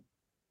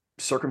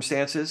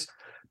circumstances,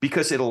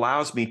 because it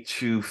allows me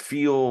to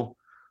feel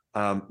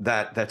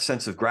that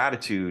sense of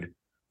gratitude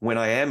when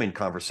I am in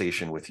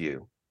conversation with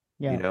you.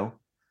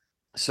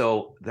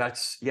 So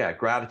that's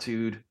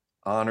gratitude,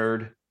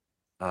 honored.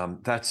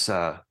 That's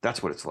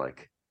what it's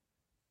like.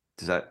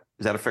 Is that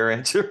a fair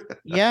answer?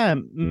 Yeah.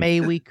 May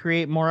we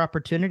create more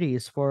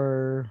opportunities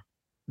for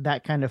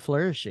that kind of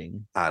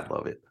flourishing. I'd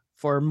love it.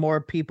 For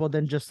more people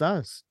than just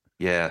us.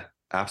 Yeah,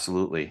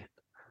 absolutely.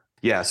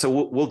 Yeah.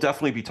 So we'll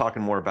definitely be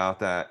talking more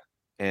about that.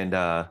 And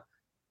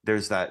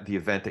there's the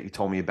event that you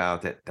told me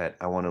about that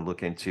I want to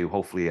look into.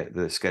 Hopefully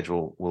the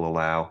schedule will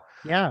allow.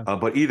 Yeah.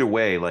 But either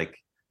way, like,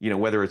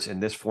 whether it's in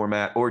this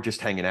format or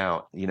just hanging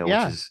out, which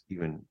is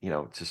even,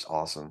 it's just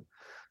awesome.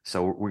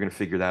 So we're going to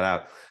figure that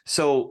out.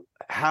 So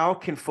how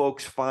can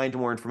folks find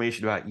more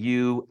information about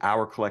you,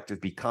 Our Collective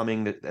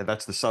Becoming?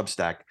 That's the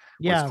Substack,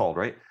 what it's called,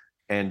 right?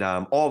 And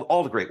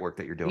all the great work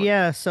that you're doing.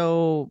 Yeah.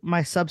 So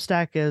my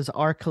Substack is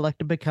Our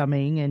Collective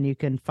Becoming, and you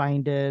can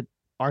find it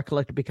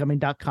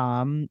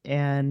ourcollectivebecoming.com.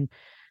 And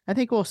I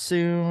think we'll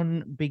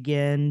soon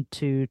begin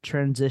to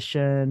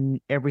transition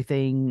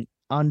everything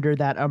under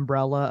that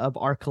umbrella of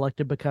Our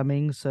Collective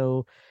Becoming.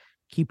 So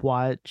keep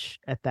watch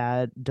at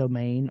that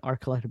domain,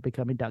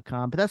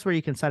 ourcollectivebecoming.com. But that's where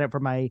you can sign up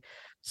for my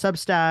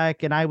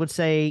Substack. And I would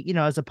say,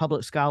 as a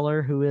public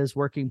scholar who is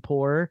working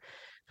poor,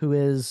 who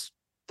is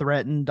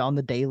threatened on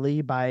the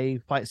daily by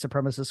white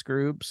supremacist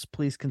groups,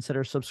 please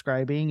consider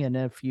subscribing. And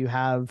if you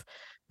have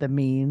the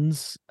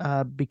means,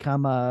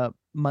 become a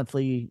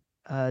monthly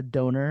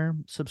donor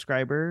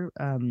subscriber.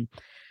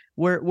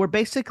 We're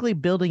basically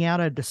building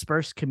out a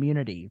dispersed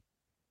community,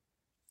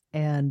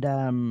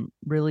 and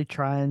really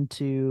trying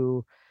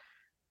to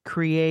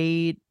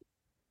create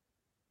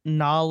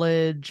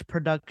knowledge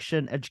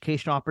production,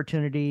 educational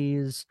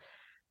opportunities.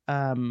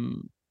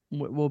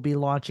 We'll be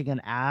launching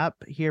an app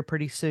here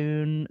pretty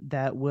soon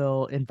that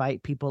will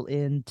invite people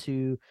in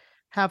to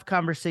have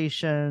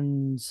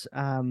conversations,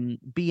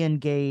 be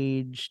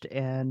engaged.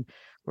 And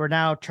we're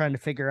now trying to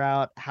figure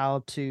out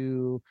how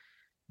to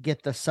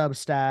get the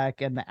Substack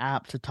and the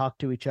app to talk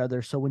to each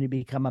other. So when you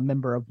become a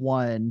member of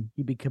one,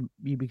 you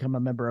become a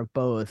member of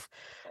both.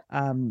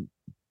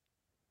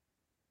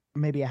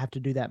 Maybe I have to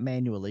do that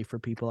manually for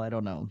people. I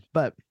don't know.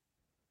 But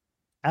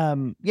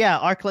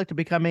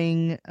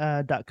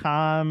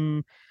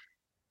ourcollectivebecoming.com.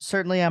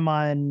 Certainly I'm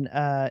on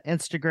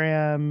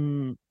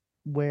Instagram,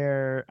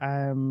 where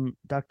I'm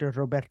Dr.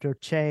 Roberto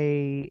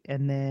Che,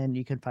 and then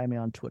you can find me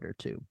on Twitter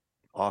too.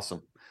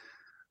 Awesome.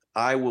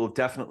 I will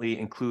definitely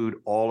include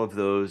all of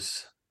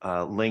those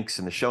links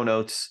in the show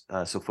notes,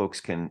 so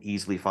folks can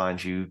easily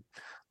find you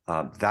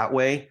that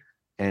way.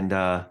 And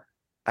I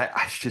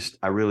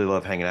really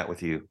love hanging out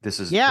with you. This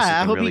is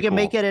I hope really you can cool.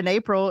 make it in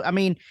April. I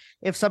mean,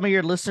 if some of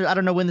your listeners, I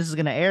don't know when this is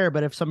going to air,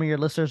 but if some of your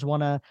listeners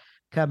want to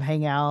come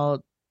hang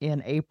out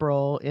in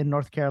April in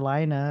North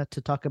Carolina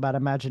to talk about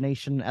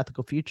imagination and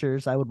ethical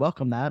futures, I would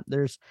welcome that.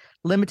 There's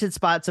limited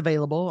spots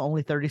available,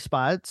 only 30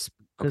 spots,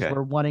 because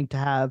we're wanting to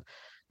have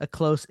a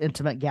close,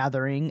 intimate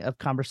gathering of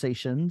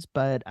conversations.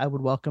 But I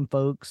would welcome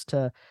folks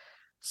to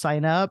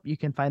sign up, you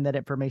can find that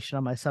information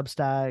on my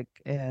Substack,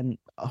 and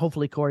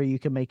hopefully, Corey, you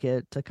can make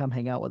it to come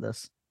hang out with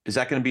us. Is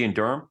that going to be in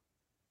Durham?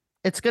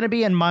 It's going to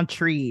be in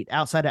Montreat,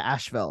 outside of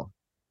Asheville.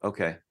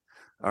 Okay.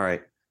 All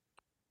right.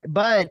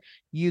 But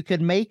you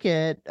could make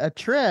it a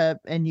trip,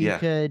 and you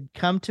could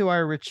come to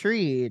our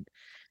retreat,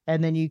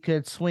 and then you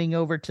could swing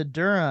over to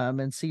Durham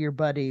and see your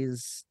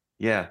buddies.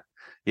 Yeah.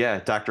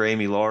 Dr.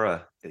 Amy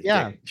Laura.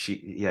 Yeah.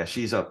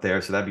 She's up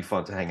there. So that'd be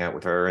fun to hang out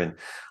with her. And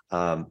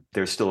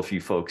there's still a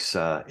few folks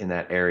in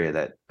that area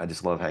that I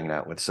just love hanging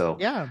out with. So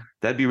yeah,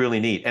 that'd be really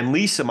neat. And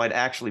Lisa might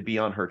actually be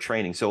on her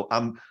training. So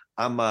I'm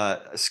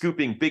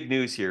scooping big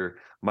news here.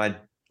 My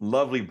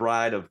lovely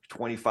bride of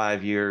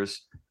 25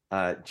 years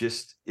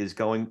just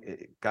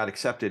got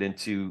accepted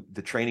into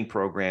the training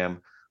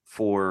program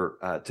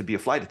for to be a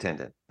flight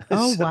attendant.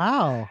 Oh, so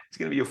wow. It's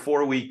going to be a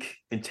 4-week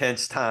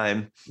intense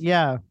time.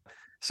 Yeah.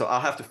 So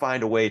I'll have to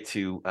find a way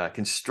to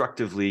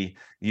constructively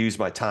use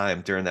my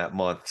time during that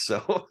month.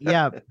 So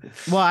yeah.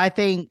 Well, I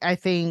think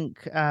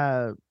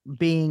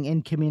being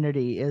in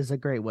community is a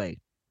great way.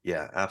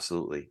 Yeah,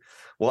 absolutely.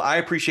 Well, I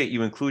appreciate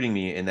you including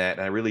me in that.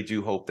 And I really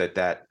do hope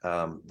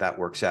that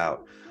works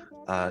out.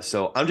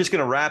 So I'm just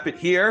going to wrap it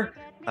here.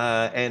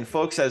 And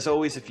folks, as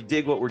always, if you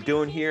dig what we're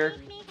doing here,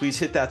 please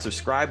hit that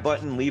subscribe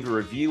button, leave a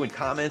review and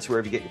comments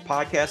wherever you get your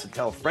podcasts, and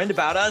tell a friend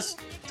about us.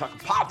 Talking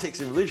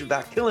politics and religion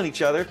without killing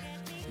each other.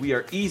 We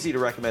are easy to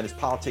recommend as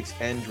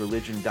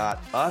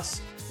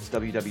politicsandreligion.us. It's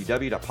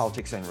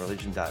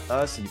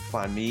www.politicsandreligion.us. And you can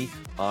find me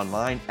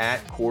online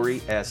at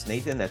Corey S.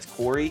 Nathan. That's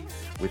Corey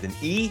with an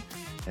E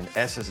and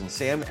S as in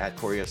Sam, at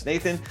Corey S.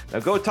 Nathan. Now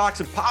go talk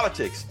some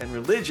politics and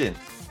religion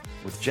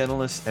with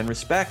gentleness and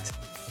respect,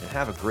 and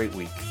have a great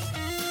week.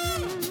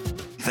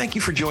 Thank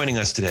you for joining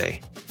us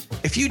today.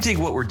 If you dig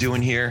what we're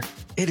doing here,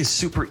 it is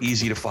super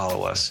easy to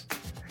follow us.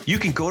 You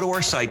can go to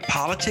our site,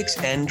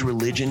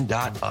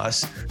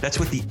 politicsandreligion.us. That's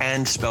with the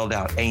 "and" spelled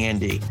out,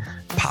 A-N-D.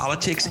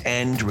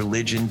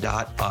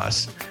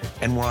 Politicsandreligion.us.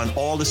 And we're on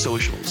all the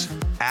socials,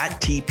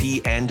 at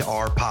TP and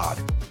R Pod.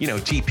 You know,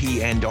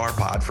 TP and R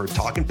Pod for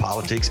Talking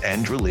Politics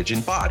and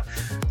Religion Pod.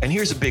 And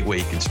here's a big way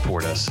you can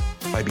support us,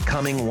 by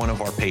becoming one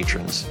of our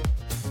patrons.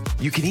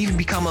 You can even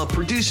become a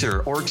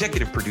producer or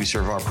executive producer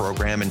of our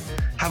program and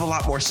have a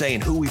lot more say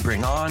in who we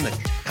bring on, the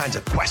kinds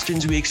of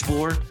questions we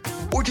explore,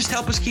 or just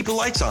help us keep the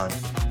lights on.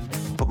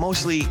 But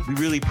mostly, we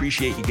really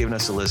appreciate you giving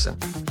us a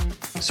listen.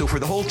 So for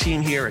the whole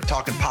team here at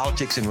Talking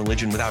Politics and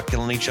Religion Without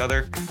Killing Each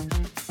Other,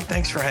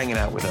 thanks for hanging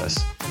out with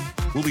us.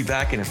 We'll be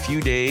back in a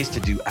few days to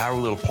do our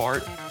little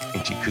part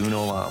in Tikkun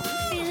Olam.